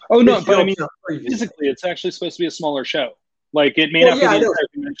 Oh no, but I mean, physically, it's actually supposed to be a smaller show. Like it may not be the entire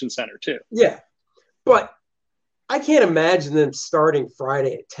convention center too. Yeah, but I can't imagine them starting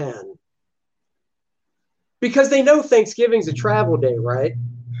Friday at 10 because they know Thanksgiving's a travel day, right?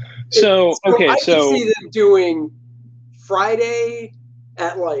 So I can see them doing Friday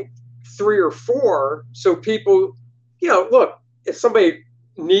at like 3 or 4, so people, look, if somebody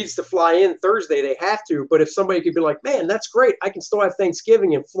needs to fly in Thursday, they have to. But if somebody could be like, man, that's great, I can still have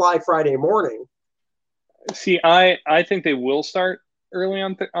Thanksgiving and fly Friday morning. See, I think they will start early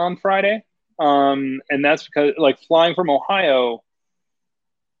on Friday. And that's because, like, flying from Ohio,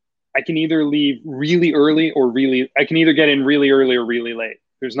 I can either leave really early I can either get in really early or really late.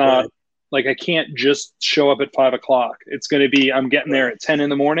 There's not, like, I can't just show up at 5 o'clock. It's going to be, I'm getting there at 10 in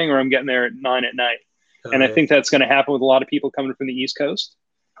the morning or I'm getting there at 9 at night. And I think that's going to happen with a lot of people coming from the East Coast.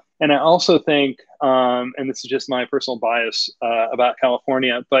 And I also think, and this is just my personal bias about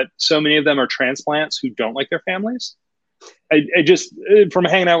California, but so many of them are transplants who don't like their families. I just, from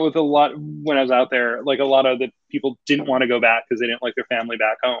hanging out with a lot when I was out there, like a lot of the people didn't want to go back because they didn't like their family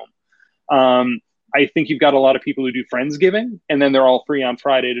back home. I think you've got a lot of people who do Friendsgiving and then they're all free on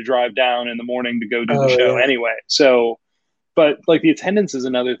Friday to drive down in the morning to go do the show anyway. So, but like the attendance is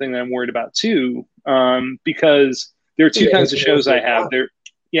another thing that I'm worried about too, because there are two kinds of shows I have.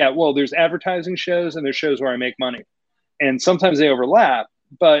 There's advertising shows and there's shows where I make money, and sometimes they overlap.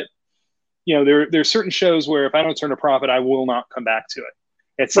 But there's certain shows where if I don't turn a profit, I will not come back to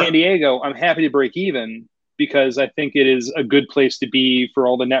it. At San Diego, I'm happy to break even because I think it is a good place to be for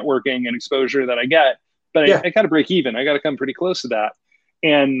all the networking and exposure that I get. But I got to break even. I got to come pretty close to that.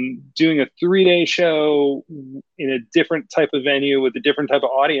 And doing a 3-day show in a different type of venue with a different type of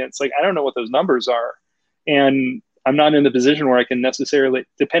audience, like I don't know what those numbers are. And I'm not in the position where I can necessarily,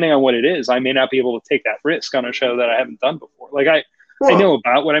 depending on what it is, I may not be able to take that risk on a show that I haven't done before. Like I know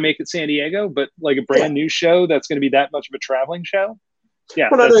about what I make at San Diego, but like a brand new show that's going to be that much of a traveling show. Yeah.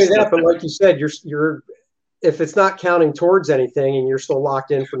 Well, not only that, but like you said, you're if it's not counting towards anything and you're still locked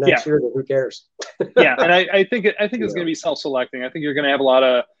in for next year, then who cares? Yeah, and I think it's going to be self-selecting. I think you're going to have a lot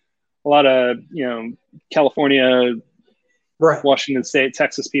of California, Washington State,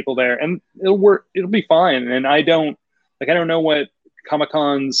 Texas people there, and it'll work. It'll be fine. And I don't know what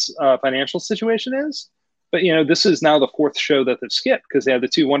Comic-Con's financial situation is, but this is now the 4th show that they've skipped because they had the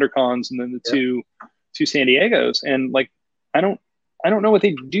 2 WonderCons and then the two San Diegos, and like I don't know what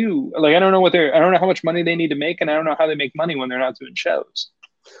they do. Like I don't know how much money they need to make, and I don't know how they make money when they're not doing shows.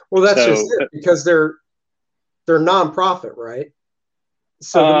 Well, that's just it, because they're nonprofit, right?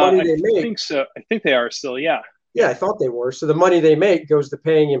 So the money they make. I think so. I think they are still. Yeah. Yeah, I thought they were. So the money they make goes to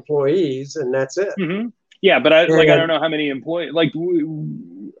paying employees, and that's it. Mm-hmm. Yeah, but I don't know how many employees. Like,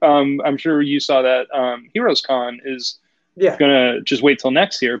 I'm sure you saw that Heroes Con is gonna just wait till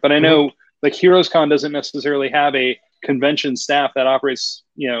next year. But I know like Heroes Con doesn't necessarily have a convention staff that operates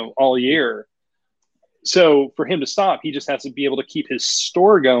all year. So for him to stop, he just has to be able to keep his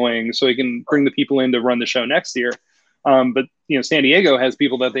store going so he can bring the people in to run the show next year. But San Diego has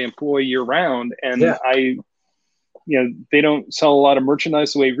people that they employ year round, and they don't sell a lot of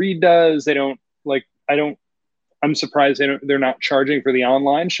merchandise the way Reed does. They don't I'm surprised they're not charging for the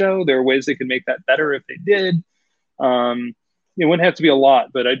online show. There are ways they could make that better if they did. It wouldn't have to be a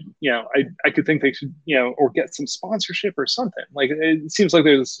lot, but I could think they should, or get some sponsorship or something. Like it seems like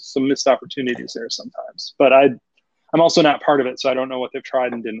there's some missed opportunities there sometimes, but I'm also not part of it. So I don't know what they've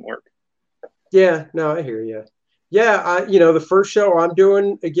tried and didn't work. Yeah, no, I hear you. Yeah. The first show I'm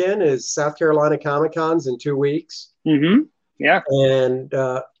doing again is South Carolina Comic-Cons in 2 weeks. Mm-hmm. Yeah. And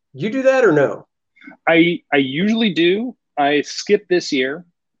you do that or no? I usually do. I skipped this year.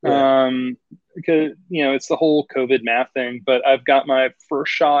 Because it's the whole COVID math thing, but I've got my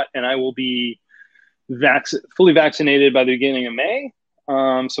first shot and I will be fully vaccinated by the beginning of May.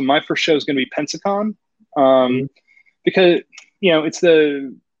 So my first show is going to be Pensacon, because it's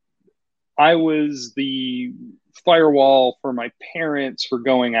I was the firewall for my parents for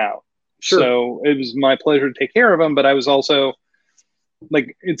going out. Sure. So it was my pleasure to take care of them, but I was also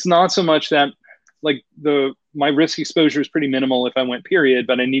like, it's not so much that like my risk exposure is pretty minimal if I went period,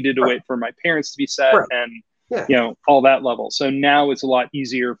 but I needed to wait for my parents to be set and all that level. So now it's a lot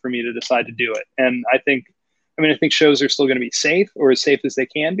easier for me to decide to do it. And I think shows are still going to be safe, or as safe as they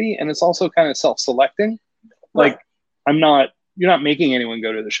can be. And it's also kind of self-selecting. Like you're not making anyone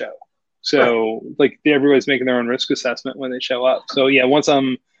go to the show. So like everybody's making their own risk assessment when they show up. So yeah, once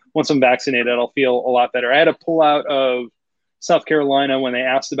I'm vaccinated, I'll feel a lot better. I had to pull out of South Carolina when they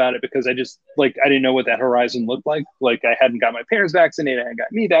asked about it because I didn't know what that horizon looked like. Like I hadn't got my parents vaccinated, I hadn't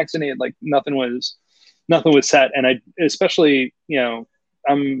got me vaccinated. Like nothing was set. And I especially,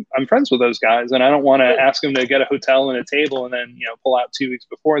 I'm friends with those guys, and I don't want to ask them to get a hotel and a table and then pull out 2 weeks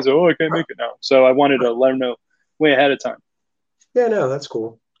before and say, I can't make it now. So I wanted to let them know way ahead of time. Yeah, no, that's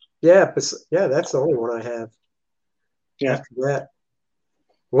cool. Yeah, but that's the only one I have. Yeah. After that,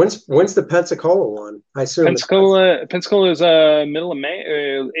 when's the Pensacola one? I assume Pensacola is middle of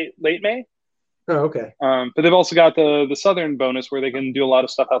May, late May. Oh, okay. But they've also got the southern bonus where they can do a lot of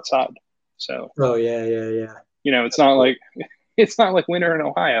stuff outside. So. Oh yeah. It's not like winter in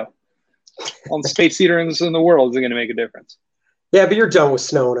Ohio. All the space heaters in the world is going to make a difference. Yeah, but you're done with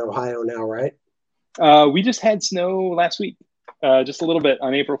snow in Ohio now, right? We just had snow last week, just a little bit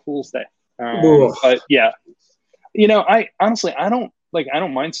on April Fool's Day. But yeah, I honestly, I don't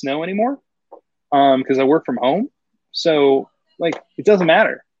mind snow anymore because I work from home. So like, it doesn't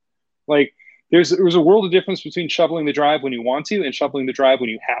matter. Like there's a world of difference between shoveling the drive when you want to and shoveling the drive when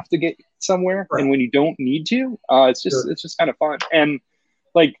you have to get somewhere and when you don't need to. It's just kind of fun. And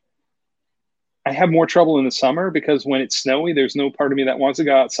like, I have more trouble in the summer because when it's snowy, there's no part of me that wants to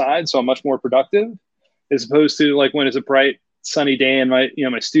go outside. So I'm much more productive as opposed to like when it's a bright sunny day and my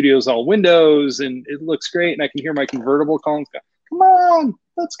studio's all windows and it looks great. And I can hear my convertible calling, come on,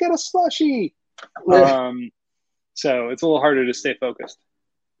 let's get a slushie. So it's a little harder to stay focused.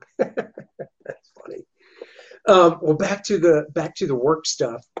 That's funny. Well, back to the work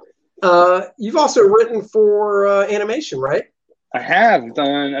stuff. You've also written for animation, right? I have.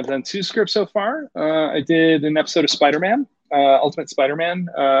 I've done 2 scripts so far. I did an episode of Spider-Man, Ultimate Spider-Man,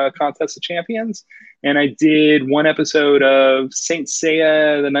 Contest of Champions, and I did 1 episode of Saint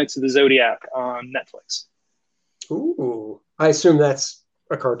Seiya: The Knights of the Zodiac on Netflix. Ooh, I assume that's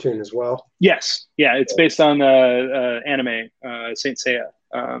a cartoon as well. Yes, yeah, it's based on anime, Saint Seiya.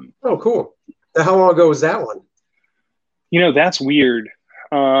 Oh, cool. Now, how long ago was that one? That's weird.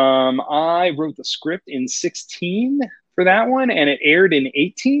 I wrote the script in 2016 for that one, and it aired in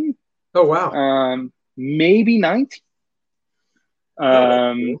 2018. Oh, wow. Maybe 2019.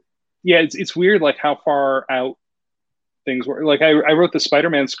 Cool. Yeah, it's weird, like how far out things were. Like I wrote the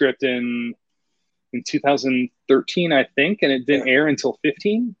Spider-Man script in 2013, I think, and it didn't air until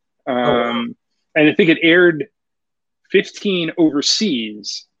 2015. Wow. And I think it aired 2015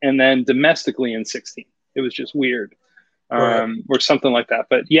 overseas and then domestically in 2016. It was just weird, or something like that.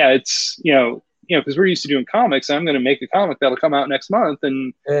 But yeah, it's because we're used to doing comics. I'm going to make a comic that'll come out next month,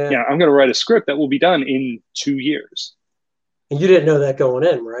 and I'm going to write a script that will be done in 2 years. And you didn't know that going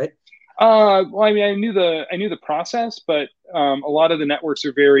in, right? Well, I mean, I knew the process, but a lot of the networks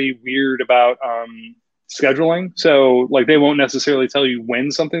are very weird about scheduling. So like they won't necessarily tell you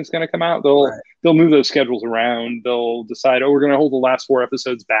when something's going to come out. They'll move those schedules around. They'll decide, we're going to hold the last 4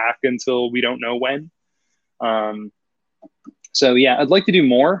 episodes back until we don't know when. So yeah, I'd like to do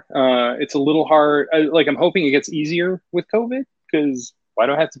more. It's a little hard. I'm hoping it gets easier with COVID because why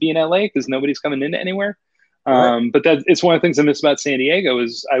do I have to be in LA? Because nobody's coming into anywhere. But it's one of the things I miss about San Diego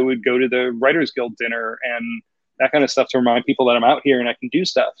is I would go to the Writers Guild dinner and that kind of stuff to remind people that I'm out here and I can do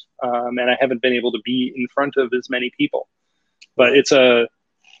stuff. And I haven't been able to be in front of as many people, but it's a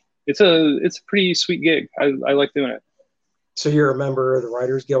pretty sweet gig. I like doing it. So you're a member of the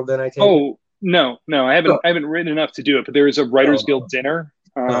Writers Guild then, I take it? No, I haven't written enough to do it, but there is a Writers Guild dinner,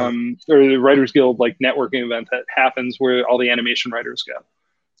 or the Writers Guild like networking event that happens where all the animation writers go.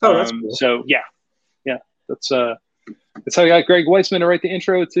 Oh, that's cool. So yeah. That's how I got Greg Weisman to write the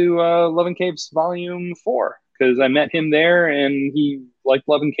intro to Love and Capes Volume 4 because I met him there and he liked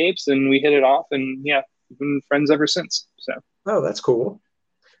Love and Capes and we hit it off and yeah, we've been friends ever since. So. Oh, that's cool.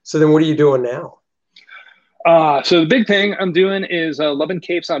 So then, what are you doing now? So the big thing I'm doing is Love and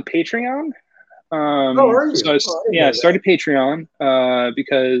Capes on Patreon. Are you? So I started Patreon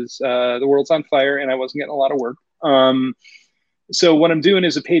because the world's on fire and I wasn't getting a lot of work. So what I'm doing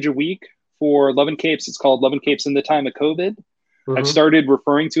is a page a week. For Love and Capes, it's called Love and Capes in the Time of COVID. Mm-hmm. I've started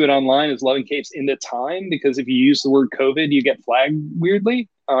referring to it online as Love and Capes in the Time because if you use the word COVID, you get flagged weirdly.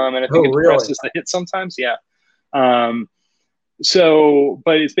 and I think Oh, it really? depresses the hit sometimes. Yeah. So,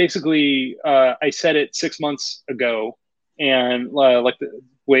 but it's basically, I said it 6 months ago, and like the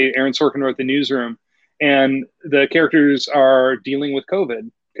way Aaron Sorkin wrote the newsroom, and the characters are dealing with COVID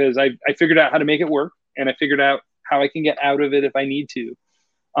because I figured out how to make it work, and I figured out how I can get out of it if I need to.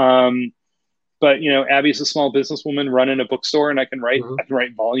 But Abby's a small businesswoman running a bookstore, and I can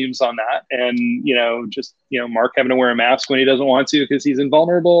write volumes on that. And just Mark having to wear a mask when he doesn't want to because he's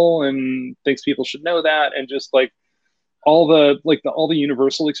invulnerable and thinks people should know that, and just like all the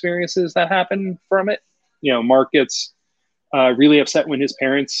universal experiences that happen from it. Mark gets really upset when his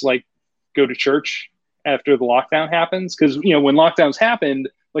parents like go to church after the lockdown happens, because when lockdowns happened,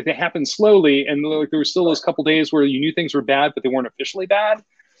 like they happened slowly, and like there were still those couple days where you knew things were bad, but they weren't officially bad.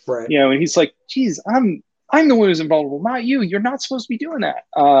 Right. And he's like, geez, I'm the one who's invulnerable, not you. You're not supposed to be doing that.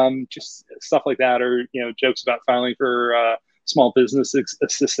 Just stuff like that, or jokes about filing for small business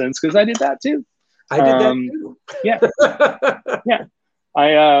assistance, because I did that too. I did that too. Yeah. Yeah.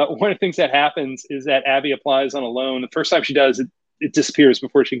 One of the things that happens is that Abby applies on a loan. The first time she does, it disappears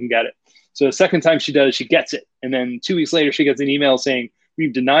before she can get it. So the second time she does, she gets it. And then 2 weeks later, she gets an email saying,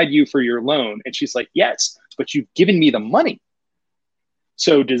 we've denied you for your loan. And she's like, yes, but you've given me the money.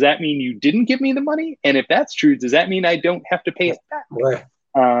 So does that mean you didn't give me the money? And if that's true, does that mean I don't have to pay it back? Right.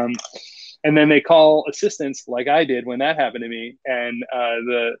 And then they call assistance like I did when that happened to me. And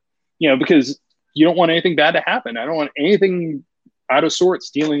because you don't want anything bad to happen. I don't want anything out of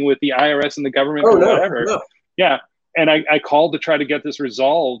sorts dealing with the IRS and the government or whatever. No. Yeah. And I called to try to get this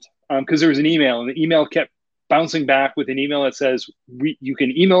resolved because there was an email, and the email kept bouncing back with an email that says, you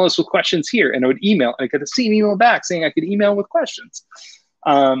can email us with questions here. And I would email, and I got the same email back saying I could email with questions.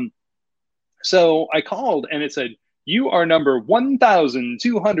 So I called, and it said, you are number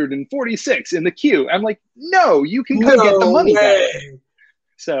 1,246 in the queue. I'm like, no, you can come get the money back.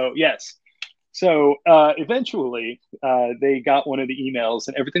 So yes. So eventually they got one of the emails,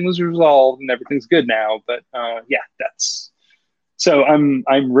 and everything was resolved, and everything's good now. But so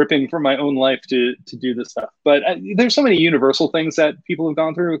I'm ripping for my own life to do this stuff. But there's so many universal things that people have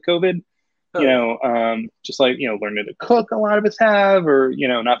gone through with COVID. Just like learning to cook, a lot of us have, or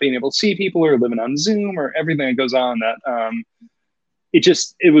not being able to see people, or living on Zoom, or everything that goes on. That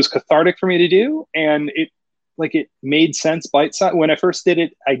it was cathartic for me to do, and it made sense bite size. When I first did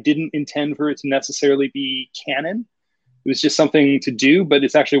it, I didn't intend for it to necessarily be canon. It was just something to do, but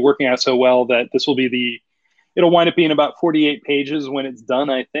it's actually working out so well that this will be it'll wind up being about 48 pages when it's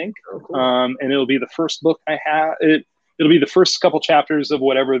done, I think. Oh, cool. And it'll be the first book I have. It'll be the first couple chapters of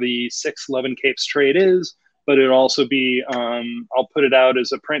whatever the 611 Capes trade is, but it'll also be, I'll put it out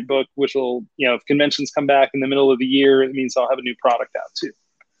as a print book, which will, if conventions come back in the middle of the year, it means I'll have a new product out too.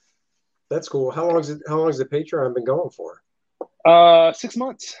 That's cool. How long has the Patreon been going for? 6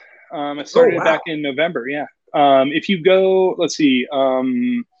 months. I started it back in November. Yeah. If you go, let's see,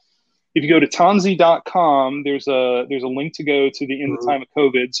 if you go to tomzy.com, there's a link to go to the In the Time of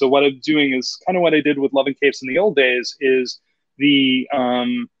COVID. So what I'm doing is kind of what I did with Love and Capes in the old days. Is the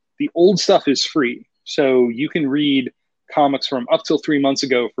old stuff is free, so you can read comics from up till 3 months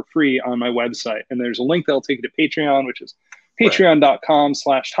ago for free on my website. And there's a link that'll take you to Patreon, which is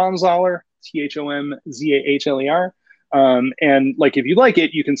patreon.com/Thom Zahler, THOMZAHLER. And like, if you like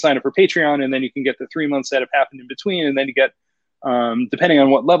it, you can sign up for Patreon, and then you can get the 3 months that have happened in between. And then you get, depending on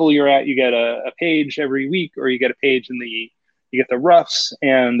what level you're at, you get a page every week, or you get a page you get the roughs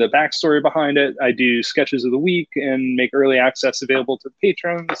and the backstory behind it. I do sketches of the week and make early access available to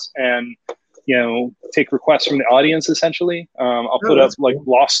patrons, and, take requests from the audience essentially. I'll put up like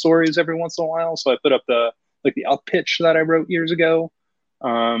lost stories every once in a while. So I put up the up pitch that I wrote years ago.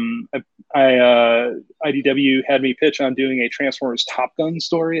 IDW had me pitch on doing a Transformers Top Gun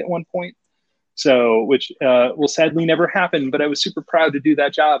story at one point. So, which will sadly never happen, but I was super proud to do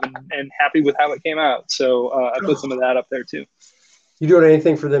that job and happy with how it came out. So I put some of that up there too. You doing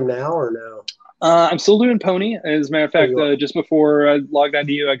anything for them now or no? I'm still doing Pony. As a matter of fact, just before I logged on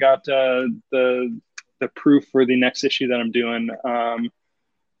to you, I got the proof for the next issue that I'm doing. I'm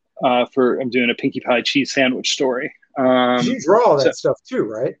doing a Pinkie Pie cheese sandwich story. You draw all that stuff too,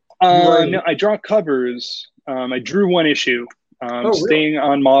 right? No, I draw covers. I drew one issue. Staying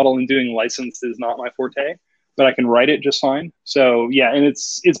on model and doing licensed is not my forte, but I can write it just fine. So yeah, and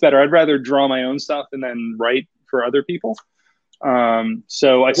it's better. I'd rather draw my own stuff and then write for other people.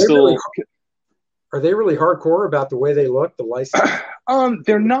 So I still. Are they really hardcore about the way they look, the license?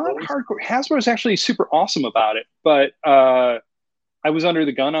 They're not hardcore. Hasbro is actually super awesome about it, but I was under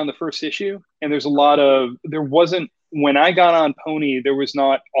the gun on the first issue, and when I got on Pony, there was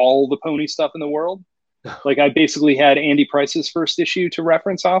not all the Pony stuff in the world. Like I basically had Andy Price's first issue to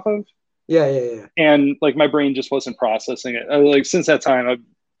reference off of. Yeah. And like my brain just wasn't processing it. Like since that time,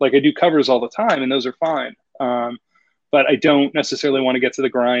 I do covers all the time, and those are fine. But I don't necessarily want to get to the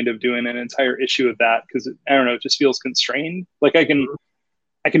grind of doing an entire issue of that because I don't know, it just feels constrained. Like I can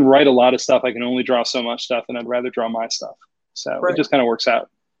write a lot of stuff. I can only draw so much stuff, and I'd rather draw my stuff. So It just kind of works out.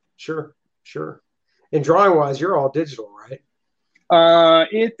 Sure. And drawing wise, you're all digital, right?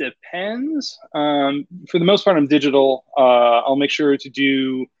 It depends. For the most part, I'm digital. I'll make sure to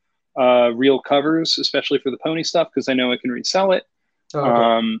do real covers, especially for the pony stuff, because I know I can resell it.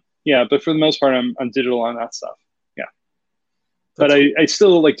 Okay. Yeah, but for the most part, I'm digital on that stuff. Yeah, but I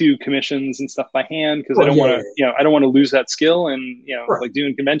still like do commissions and stuff by hand because I don't want to, I don't want to lose that skill. And like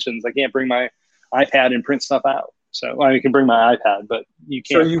doing conventions, I can't bring my iPad and print stuff out. So I can bring my iPad, but you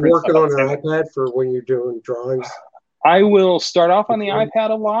can't. So are you working on an iPad for when you're doing drawings? I will start off on the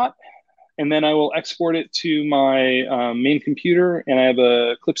iPad a lot, and then I will export it to my main computer. And I have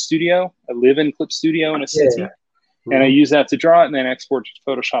a Clip Studio. I live in Clip Studio in a city, and I use that to draw it, and then export to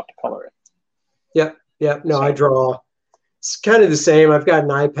Photoshop to color it. Yeah. No, so I draw. It's kind of the same. I've got an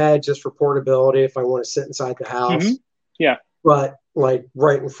iPad just for portability if I want to sit inside the house. Yeah. But like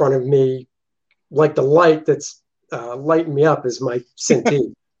right in front of me, like the light that's lighting me up is my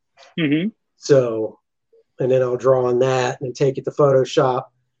Cintiq. So, and then I'll draw on that and take it to Photoshop.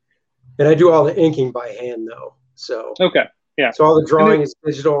 And I do all the inking by hand though. So okay. Yeah. So all the drawing is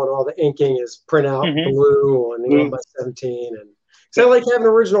digital and all the inking is print out blue on the 1x17. And because I like having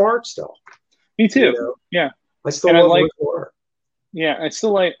original art still. Me too. Yeah. I still love original art. Yeah.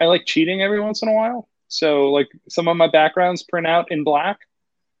 I like cheating every once in a while. So like some of my backgrounds print out in black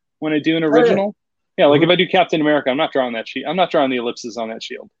when I do an original. Yeah, like if I do Captain America, I'm not drawing that shield. I'm not drawing the ellipses on that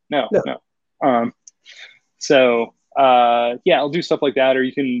shield. No. I'll do stuff like that, or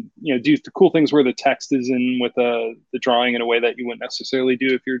you can do the cool things where the text is in with the drawing in a way that you wouldn't necessarily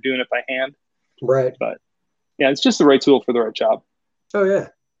do if you're doing it by hand. Right. But yeah, it's just the right tool for the right job. Oh yeah.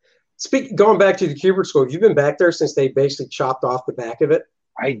 Going back to the Kubert School, you've been back there since they basically chopped off the back of it.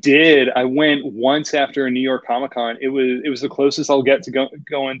 I did. I went once after a New York Comic-Con. It was the closest I'll get to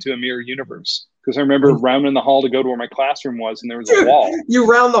go into a mirror universe. Because I remember rounding the hall to go to where my classroom was, and there was a wall. You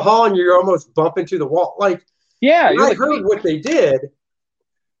round the hall, and you almost bump into the wall. Like, yeah, I heard what they did.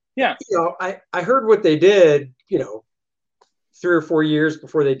 Yeah, I heard what they did. 3 or 4 years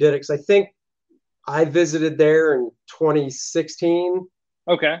before they did it, because I think I visited there in 2016.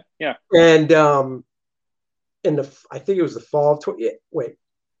 Okay, yeah, and I think it was the fall of it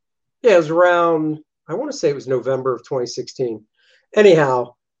was around. I want to say it was November of 2016.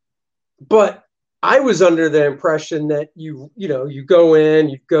 Anyhow, but I was under the impression that you go in,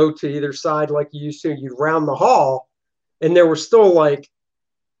 you go to either side like you used to, you'd round the hall, and there were still like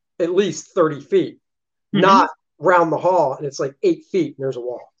at least 30 feet, not round the hall, and it's like 8 feet and there's a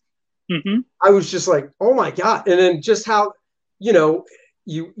wall. I was just like, oh my God. And then just how,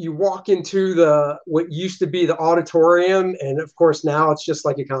 you walk into what used to be the auditorium, and of course now it's just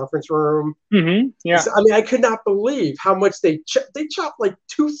like a conference room. Yeah. I mean, I could not believe how much they chopped like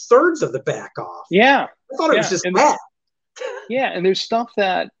 2/3 of the back off. Yeah. I thought it was just that. Yeah, and there's stuff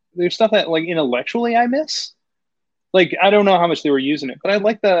that like intellectually I miss. Like I don't know how much they were using it, but I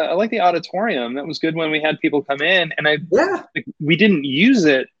like the auditorium. That was good when we had people come in, and we didn't use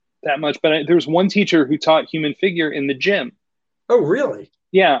it that much. But there was one teacher who taught human figure in the gym. Oh, really?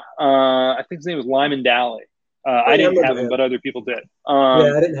 Yeah. I think his name was Lyman Dally. I didn't have him, but other people did.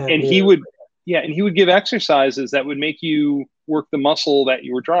 I didn't have him. And he would give exercises that would make you work the muscle that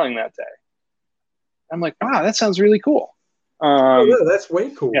you were drawing that day. I'm like, wow, that sounds really cool. That's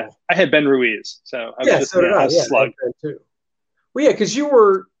way cool. Yeah, I had Ben Ruiz, so I was just a slug. Too. Well, yeah, because you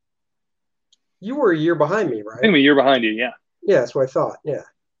were a year behind me, right? I think a year behind you, yeah. Yeah, that's what I thought. Yeah.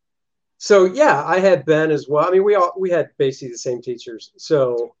 So yeah, I had Ben as well. I mean, we had basically the same teachers.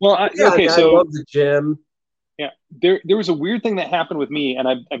 So I love the gym. Yeah, there was a weird thing that happened with me, and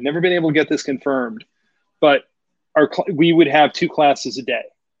I've never been able to get this confirmed, but we would have 2 classes a day,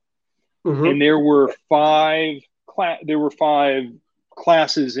 and there were 5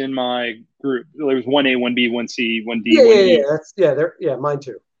 classes in my group. There was 1A, 1B, 1C, 1D. Yeah, mine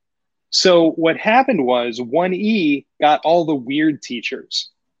too. So what happened was 1E got all the weird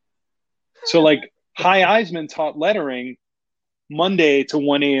teachers. So like Hi Eisman taught lettering Monday to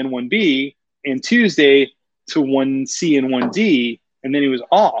 1A and 1B, and Tuesday to 1C and 1D, and then he was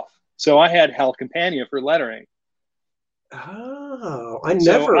off. So I had Hal Campagna for lettering. Oh,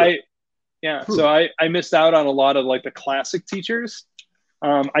 So I missed out on a lot of like the classic teachers.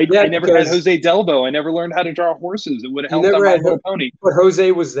 I never had Jose Delbo. I never learned how to draw horses. It would have helped on My Little Pony. But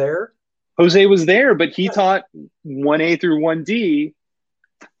Jose was there? Jose was there, but he taught 1A through 1D,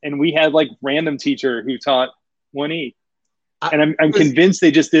 and we had like random teacher who taught 1E. And I'm convinced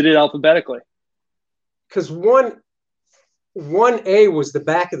they just did it alphabetically. Because 1A was the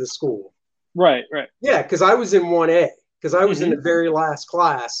back of the school. Right. Yeah, because I was in 1A, because I was in the very last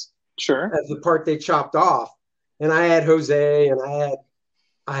class. Sure. As the part they chopped off. And I had Jose and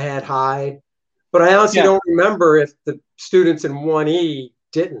I had Hyde. But I honestly don't remember if the students in 1E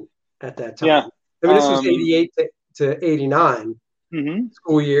didn't at that time. Yeah. I mean, this was 88 to 89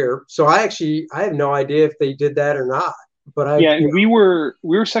 school year. So I have no idea if they did that or not. But we were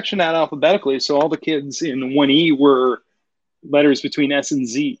sectioned out alphabetically, so all the kids in 1E were letters between S and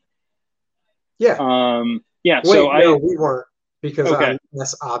Z. Yeah. Yeah. Wait, no, we weren't, because I'm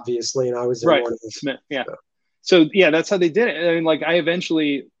S, obviously, and I was in 1E. Smith. Yeah. So that's how they did it. I mean, like I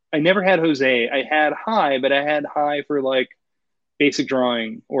never had Jose. I had High, but I had High for like basic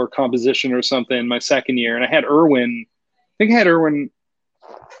drawing or composition or something my second year, and I had Irwin. I think I had Irwin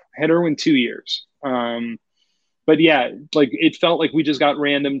 2 years. But yeah, like it felt like we just got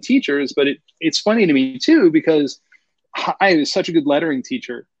random teachers. But it's funny to me too, because I was such a good lettering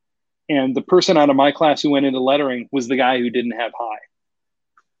teacher, and the person out of my class who went into lettering was the guy who didn't have High.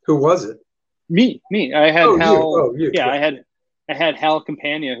 Who was it? Me. I had Hal. You. Yeah, I had Hal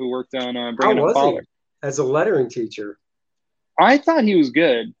Campagna, who worked on Brain How and was Father. he as a lettering teacher? I thought he was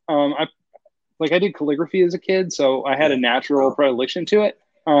good. I did calligraphy as a kid, so I had a natural predilection to it.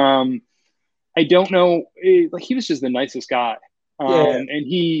 I don't know, he was just the nicest guy. And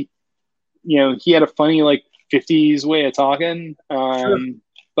he, he had a funny like 50s way of talking.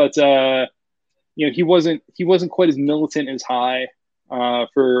 But he wasn't quite as militant as High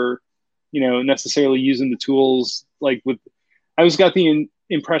for necessarily using the tools like with. I always got the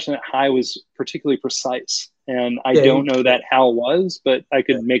impression that High was particularly precise, and I don't know that Hal was, but I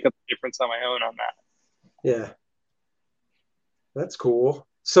could make up the difference on my own on that. Yeah, that's cool.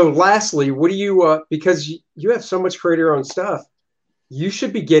 So lastly, what do you because you have so much create your own stuff, you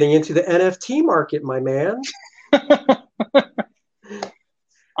should be getting into the NFT market, my man.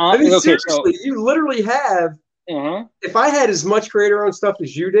 I mean, seriously, you literally have. If I had as much create your own stuff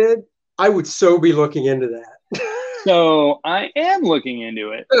as you did, I would so be looking into that. So I am looking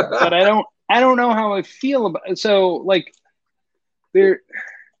into it, but I don't know how I feel about it. So like there's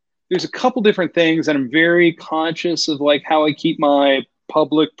a couple different things, and I'm very conscious of like how I keep my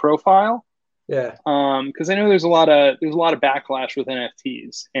public profile. Yeah. Because I know there's a lot of backlash with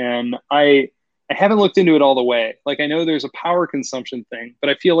NFTs, and I haven't looked into it all the way. Like I know there's a power consumption thing,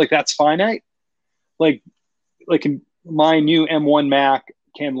 but I feel like that's finite. Like my new M1 Mac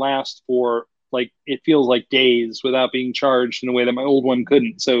can last for like, it feels like days without being charged in a way that my old one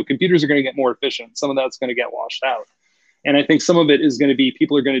couldn't. So computers are going to get more efficient. Some of that's going to get washed out. And I think some of it is going to be,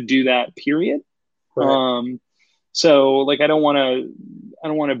 people are going to do that, period. Right. So like, I don't want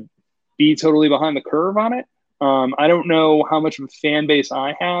to be totally behind the curve on it. I don't know how much of a fan base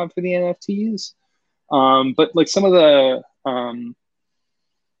I have for the NFTs. But like some of the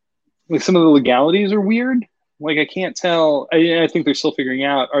legalities are weird. Like I can't tell. I think they're still figuring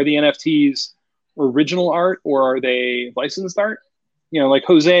out, are the NFTs original art or are they licensed art? Like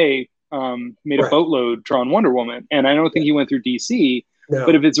Jose made a boatload drawing Wonder Woman, and I don't think he went through DC. No.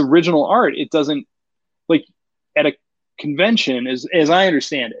 But if it's original art, it doesn't, like at a convention, as I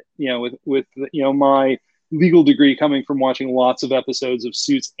understand it, with my legal degree coming from watching lots of episodes of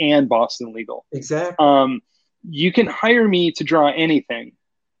Suits and Boston Legal. Exactly. You can hire me to draw anything.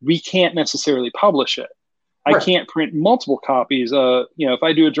 We can't necessarily publish it. I can't print multiple copies. If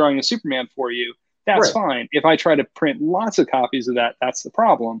I do a drawing of Superman for you, that's fine. If I try to print lots of copies of that, that's the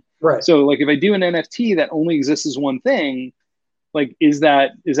problem. Right. So like if I do an NFT that only exists as one thing, like is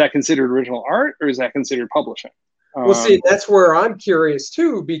that considered original art or is that considered publishing? Well, see, that's where I'm curious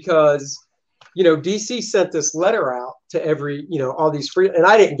too, because DC sent this letter out to every all these free, and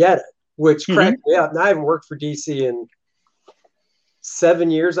I didn't get it, which cracked me up. And I haven't worked for DC in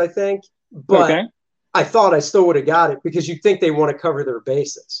 7 years, I think, but I thought I still would have got it, because you think they want to cover their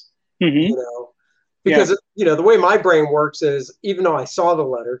bases, because the way my brain works is, even though I saw the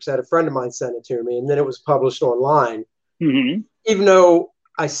letter, because I had a friend of mine send it to me, and then it was published online, even though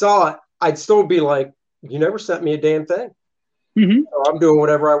I saw it, I'd still be like, you never sent me a damn thing. I'm doing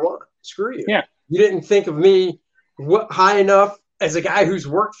whatever I want. Screw you. Yeah. You didn't think of me high enough as a guy who's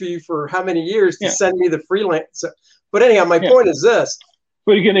worked for you for how many years to send me the freelance. But anyhow, my point is this.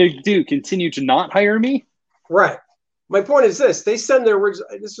 What are you going to do? Continue to not hire me? Right. My point is this. They send their original,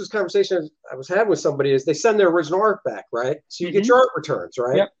 this was a conversation I was having with somebody, is they send their original art back, right? So you get your art returns,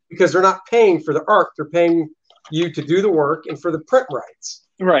 right? Yep. Because they're not paying for the art. They're paying you to do the work and for the print rights.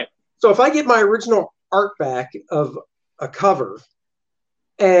 Right. So if I get my original art back of a cover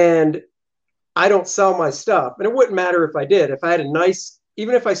and I don't sell my stuff, and it wouldn't matter if I did, if I had a nice,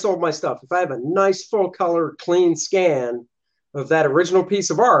 even if I sold my stuff, if I have a nice full color clean scan of that original piece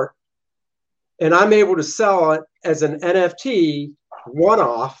of art and I'm able to sell it as an NFT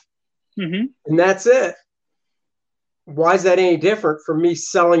one-off, and that's it, why is that any different from me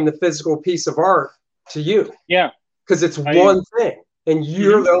selling the physical piece of art to you? Yeah. Because it's one thing, and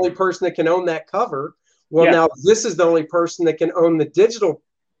you're the only person that can own that cover. Well, now this is the only person that can own the digital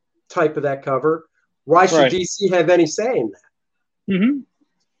type of that cover. Why should DC have any say in that?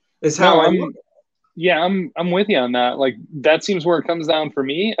 Is how I look at it. Yeah, I'm with you on that. Like, that seems where it comes down for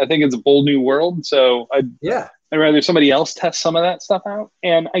me. I think it's a bold new world. So I'd rather somebody else test some of that stuff out.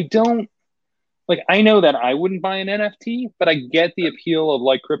 And I don't, like, I know that I wouldn't buy an NFT, but I get the appeal of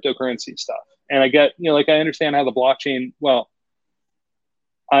like cryptocurrency stuff. And I get, you know, like, I understand how the blockchain, well,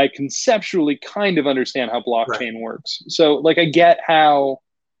 I conceptually kind of understand how blockchain works. So like, I get how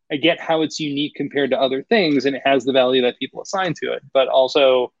it's unique compared to other things, and it has the value that people assign to it. But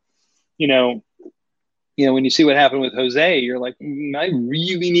also, you know, when you see what happened with Jose, you're like, I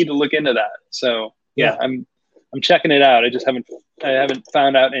really need to look into that. So yeah, I'm checking it out. I haven't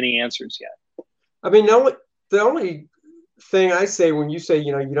found out any answers yet. I mean, the only thing I say when you say,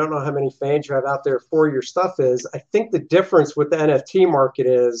 you don't know how many fans you have out there for your stuff is, I think the difference with the NFT market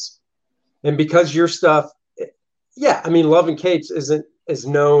is, and because your stuff, I mean, Love and Cates isn't as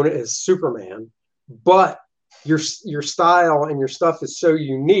known as Superman, but your style and your stuff is so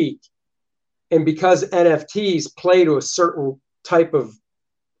unique. And because NFTs play to a certain type of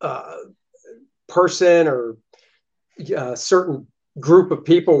person or a certain group of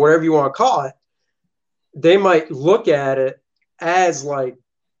people, whatever you want to call it, they might look at it as like,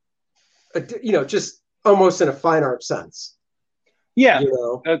 just almost in a fine art sense. Yeah.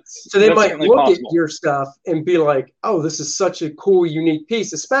 So they might look at your stuff and be like, oh, this is such a cool, unique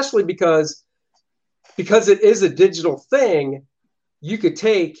piece, especially because it is a digital thing. You could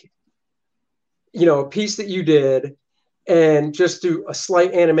take, a piece that you did and just do a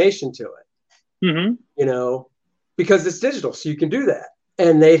slight animation to it, because it's digital. So you can do that.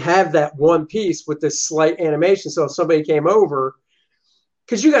 And they'd have that one piece with this slight animation. So if somebody came over,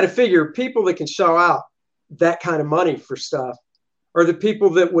 because you got to figure people that can shell out that kind of money for stuff are the people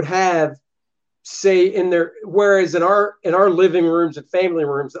that would have, say, whereas in our living rooms and family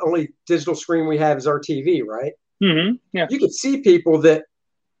rooms, the only digital screen we have is our TV, right? Yeah. You could see people that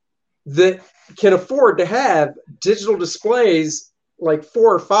can afford to have digital displays, like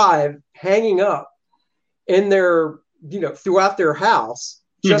 4 or 5 hanging up in their, throughout their house,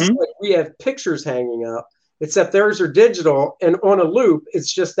 just like we have pictures hanging up, except theirs are digital, and on a loop,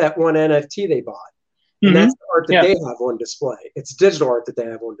 it's just that one NFT they bought. And that's the art that they have on display. It's digital art that they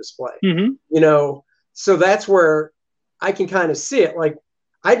have on display. So that's where I can kind of see it. Like,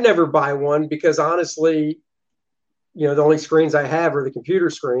 I'd never buy one because honestly, the only screens I have are the computer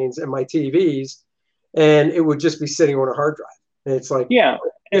screens and my TVs, and it would just be sitting on a hard drive. And it's like,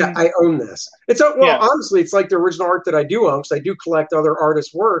 I own this. Honestly, it's like the original art that I do own, because I do collect other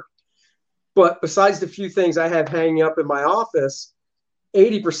artists' work. But besides the few things I have hanging up in my office,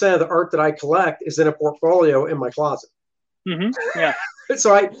 80% of the art that I collect is in a portfolio in my closet.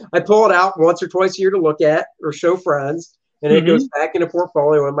 So I pull it out once or twice a year to look at or show friends, and it goes back in a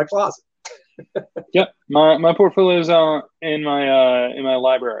portfolio in my closet. My portfolio's in my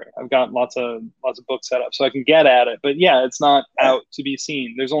library. I've got lots of books set up so I can get at it. But it's not out to be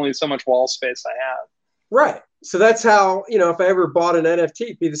seen. There's only so much wall space I have. Right. So that's how, if I ever bought an NFT,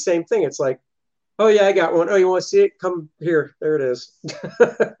 it'd be the same thing. It's like, oh yeah, I got one. Oh, you want to see it? Come here. There it is.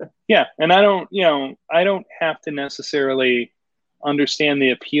 And I don't have to necessarily understand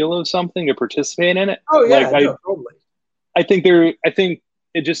the appeal of something to participate in it. Oh yeah, totally. I think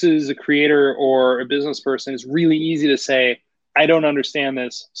it just as a creator or a business person, it's really easy to say, I don't understand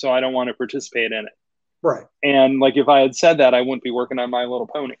this, so I don't want to participate in it. Right. And like, if I had said that, I wouldn't be working on My Little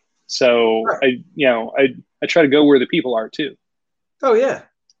Pony. So I try to go where the people are too. Oh yeah.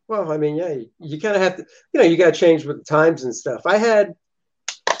 Well, I mean, you kind of have to, you got to change with the times and stuff. I had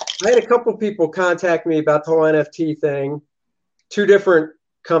a couple people contact me about the whole NFT thing, 2 different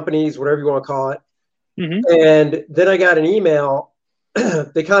companies, whatever you want to call it. And then I got an email.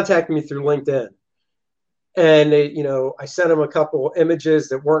 They contacted me through LinkedIn, and I sent them a couple images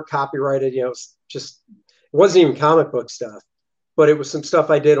that weren't copyrighted. It wasn't even comic book stuff, but it was some stuff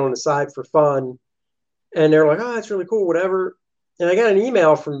I did on the side for fun. And they're like, oh, that's really cool, whatever. And I got an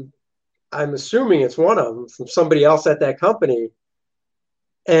email from, I'm assuming it's one of them, from somebody else at that company.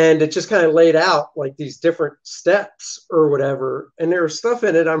 And it just kind of laid out like these different steps or whatever. And there was stuff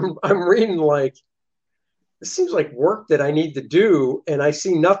in it. I'm reading like, this seems like work that I need to do. And I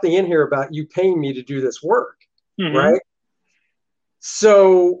see nothing in here about you paying me to do this work. Mm-hmm. Right.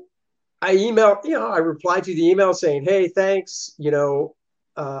 So I I replied to the email saying, hey, thanks.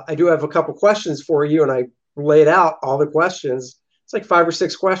 I do have a couple questions for you. And I laid out all the questions. It's like 5 or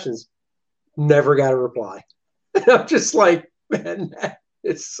 6 questions. Never got a reply. And I'm just like, man,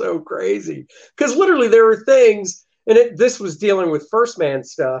 it's so crazy. Because literally there were things, and this was dealing with First Man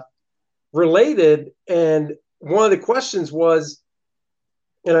stuff related. And one of the questions was,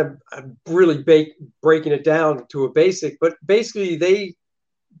 and I'm really breaking it down to a basic, but basically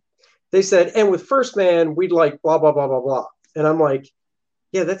they said, and with First Man, we'd like blah, blah, blah, blah, blah. And I'm like,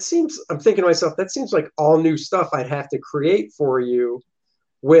 yeah, I'm thinking to myself, that seems like all new stuff I'd have to create for you,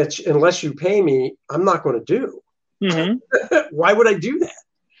 which unless you pay me, I'm not going to do. Mm-hmm. Why would I do that?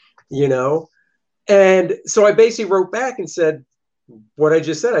 And so I basically wrote back and said what I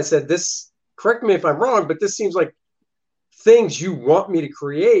just said. I said, this, correct me if I'm wrong, but this seems like things you want me to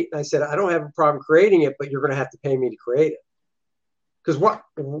create. And I said, I don't have a problem creating it, but you're going to have to pay me to create it. Because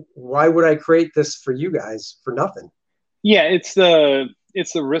why would I create this for you guys for nothing? Yeah, it's the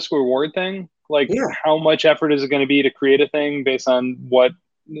risk reward thing. Like, how much effort is it going to be to create a thing based on what,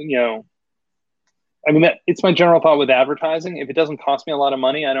 I mean, it's my general thought with advertising. If it doesn't cost me a lot of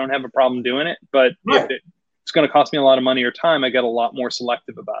money, I don't have a problem doing it. But if it's going to cost me a lot of money or time, I get a lot more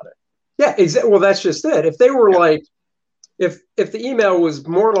selective about it. Yeah, exactly. Well, that's just it. If they were like, if the email was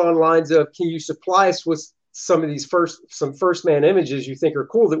more along the lines of, can you supply us with some of these First Man images you think are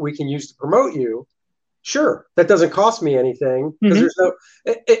cool that we can use to promote you? Sure, that doesn't cost me anything because there's no.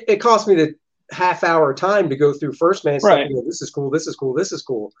 It costs me the half-hour time to go through First Man stuff. Right. This is cool. This is cool. This is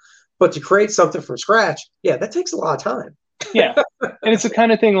cool. But to create something from scratch, that takes a lot of time. Yeah, and it's the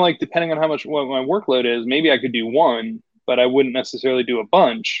kind of thing like depending on what my workload is, maybe I could do one, but I wouldn't necessarily do a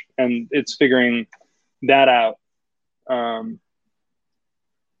bunch. And it's figuring that out. I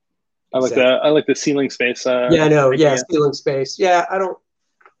like the ceiling space. I know. Yeah, ceiling space. Yeah,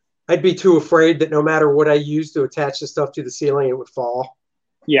 I'd be too afraid that no matter what I use to attach the stuff to the ceiling, it would fall.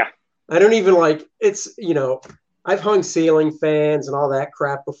 Yeah. I don't even I've hung ceiling fans and all that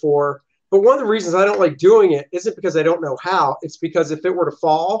crap before. But one of the reasons I don't like doing it isn't because I don't know how. It's because if it were to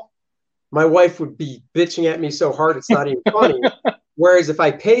fall, my wife would be bitching at me so hard it's not even funny. Whereas if I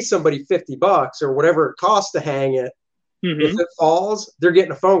pay somebody $50 or whatever it costs to hang it, if it falls, they're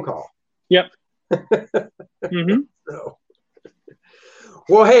getting a phone call. Yep. So.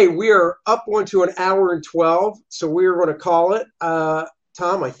 Well, hey, we are up onto an hour and 12, so we are going to call it.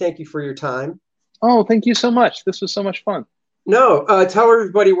 Thom, I thank you for your time. Oh, thank you so much. This was so much fun. No, tell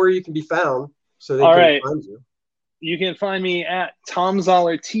everybody where you can be found so they can find you. You can find me at Thom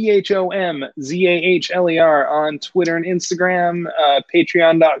Zahler, ThomZahler on Twitter and Instagram,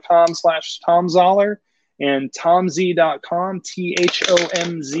 patreon.com/Thom Zahler, and ThomZ.com,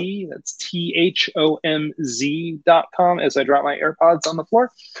 THOMZ. That's THOMZ.com as I drop my AirPods on the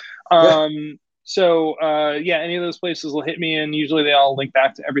floor. So, any of those places will hit me, and usually they all link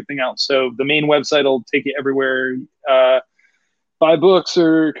back to everything else. So the main website will take you everywhere. Buy books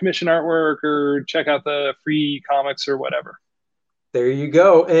or commission artwork or check out the free comics or whatever. There you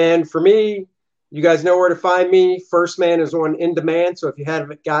go. And for me, you guys know where to find me. First Man is on In Demand. So if you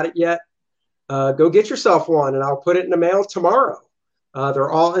haven't got it yet, go get yourself one, and I'll put it in the mail tomorrow. They're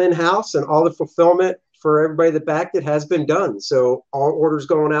all in-house, and all the fulfillment for everybody that backed it has been done. So all orders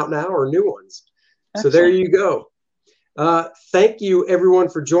going out now are new ones. Excellent. So there you go. Thank you, everyone,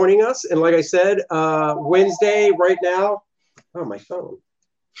 for joining us. And like I said, Wednesday right now, my phone.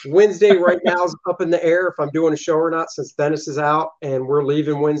 Wednesday right now is up in the air if I'm doing a show or not, since Dennis is out, and we're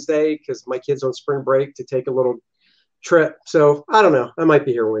leaving Wednesday because my kid's on spring break to take a little trip. So I don't know. I might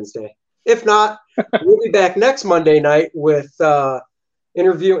be here Wednesday. If not, we'll be back next Monday night with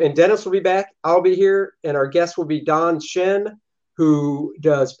interview, and Dennis will be back. I'll be here, and our guest will be Don Shin, who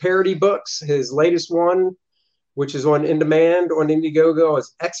does parody books. His latest one, which is on In Demand on Indiegogo,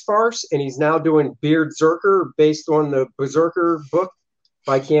 is X-Farce, and he's now doing Beard Zerker based on the Berserker book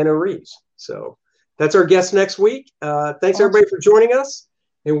by Keanu Reeves. So that's our guest next week. Thanks, everybody, for joining us,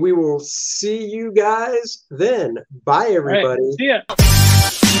 and we will see you guys then. Bye, everybody. All right. See ya.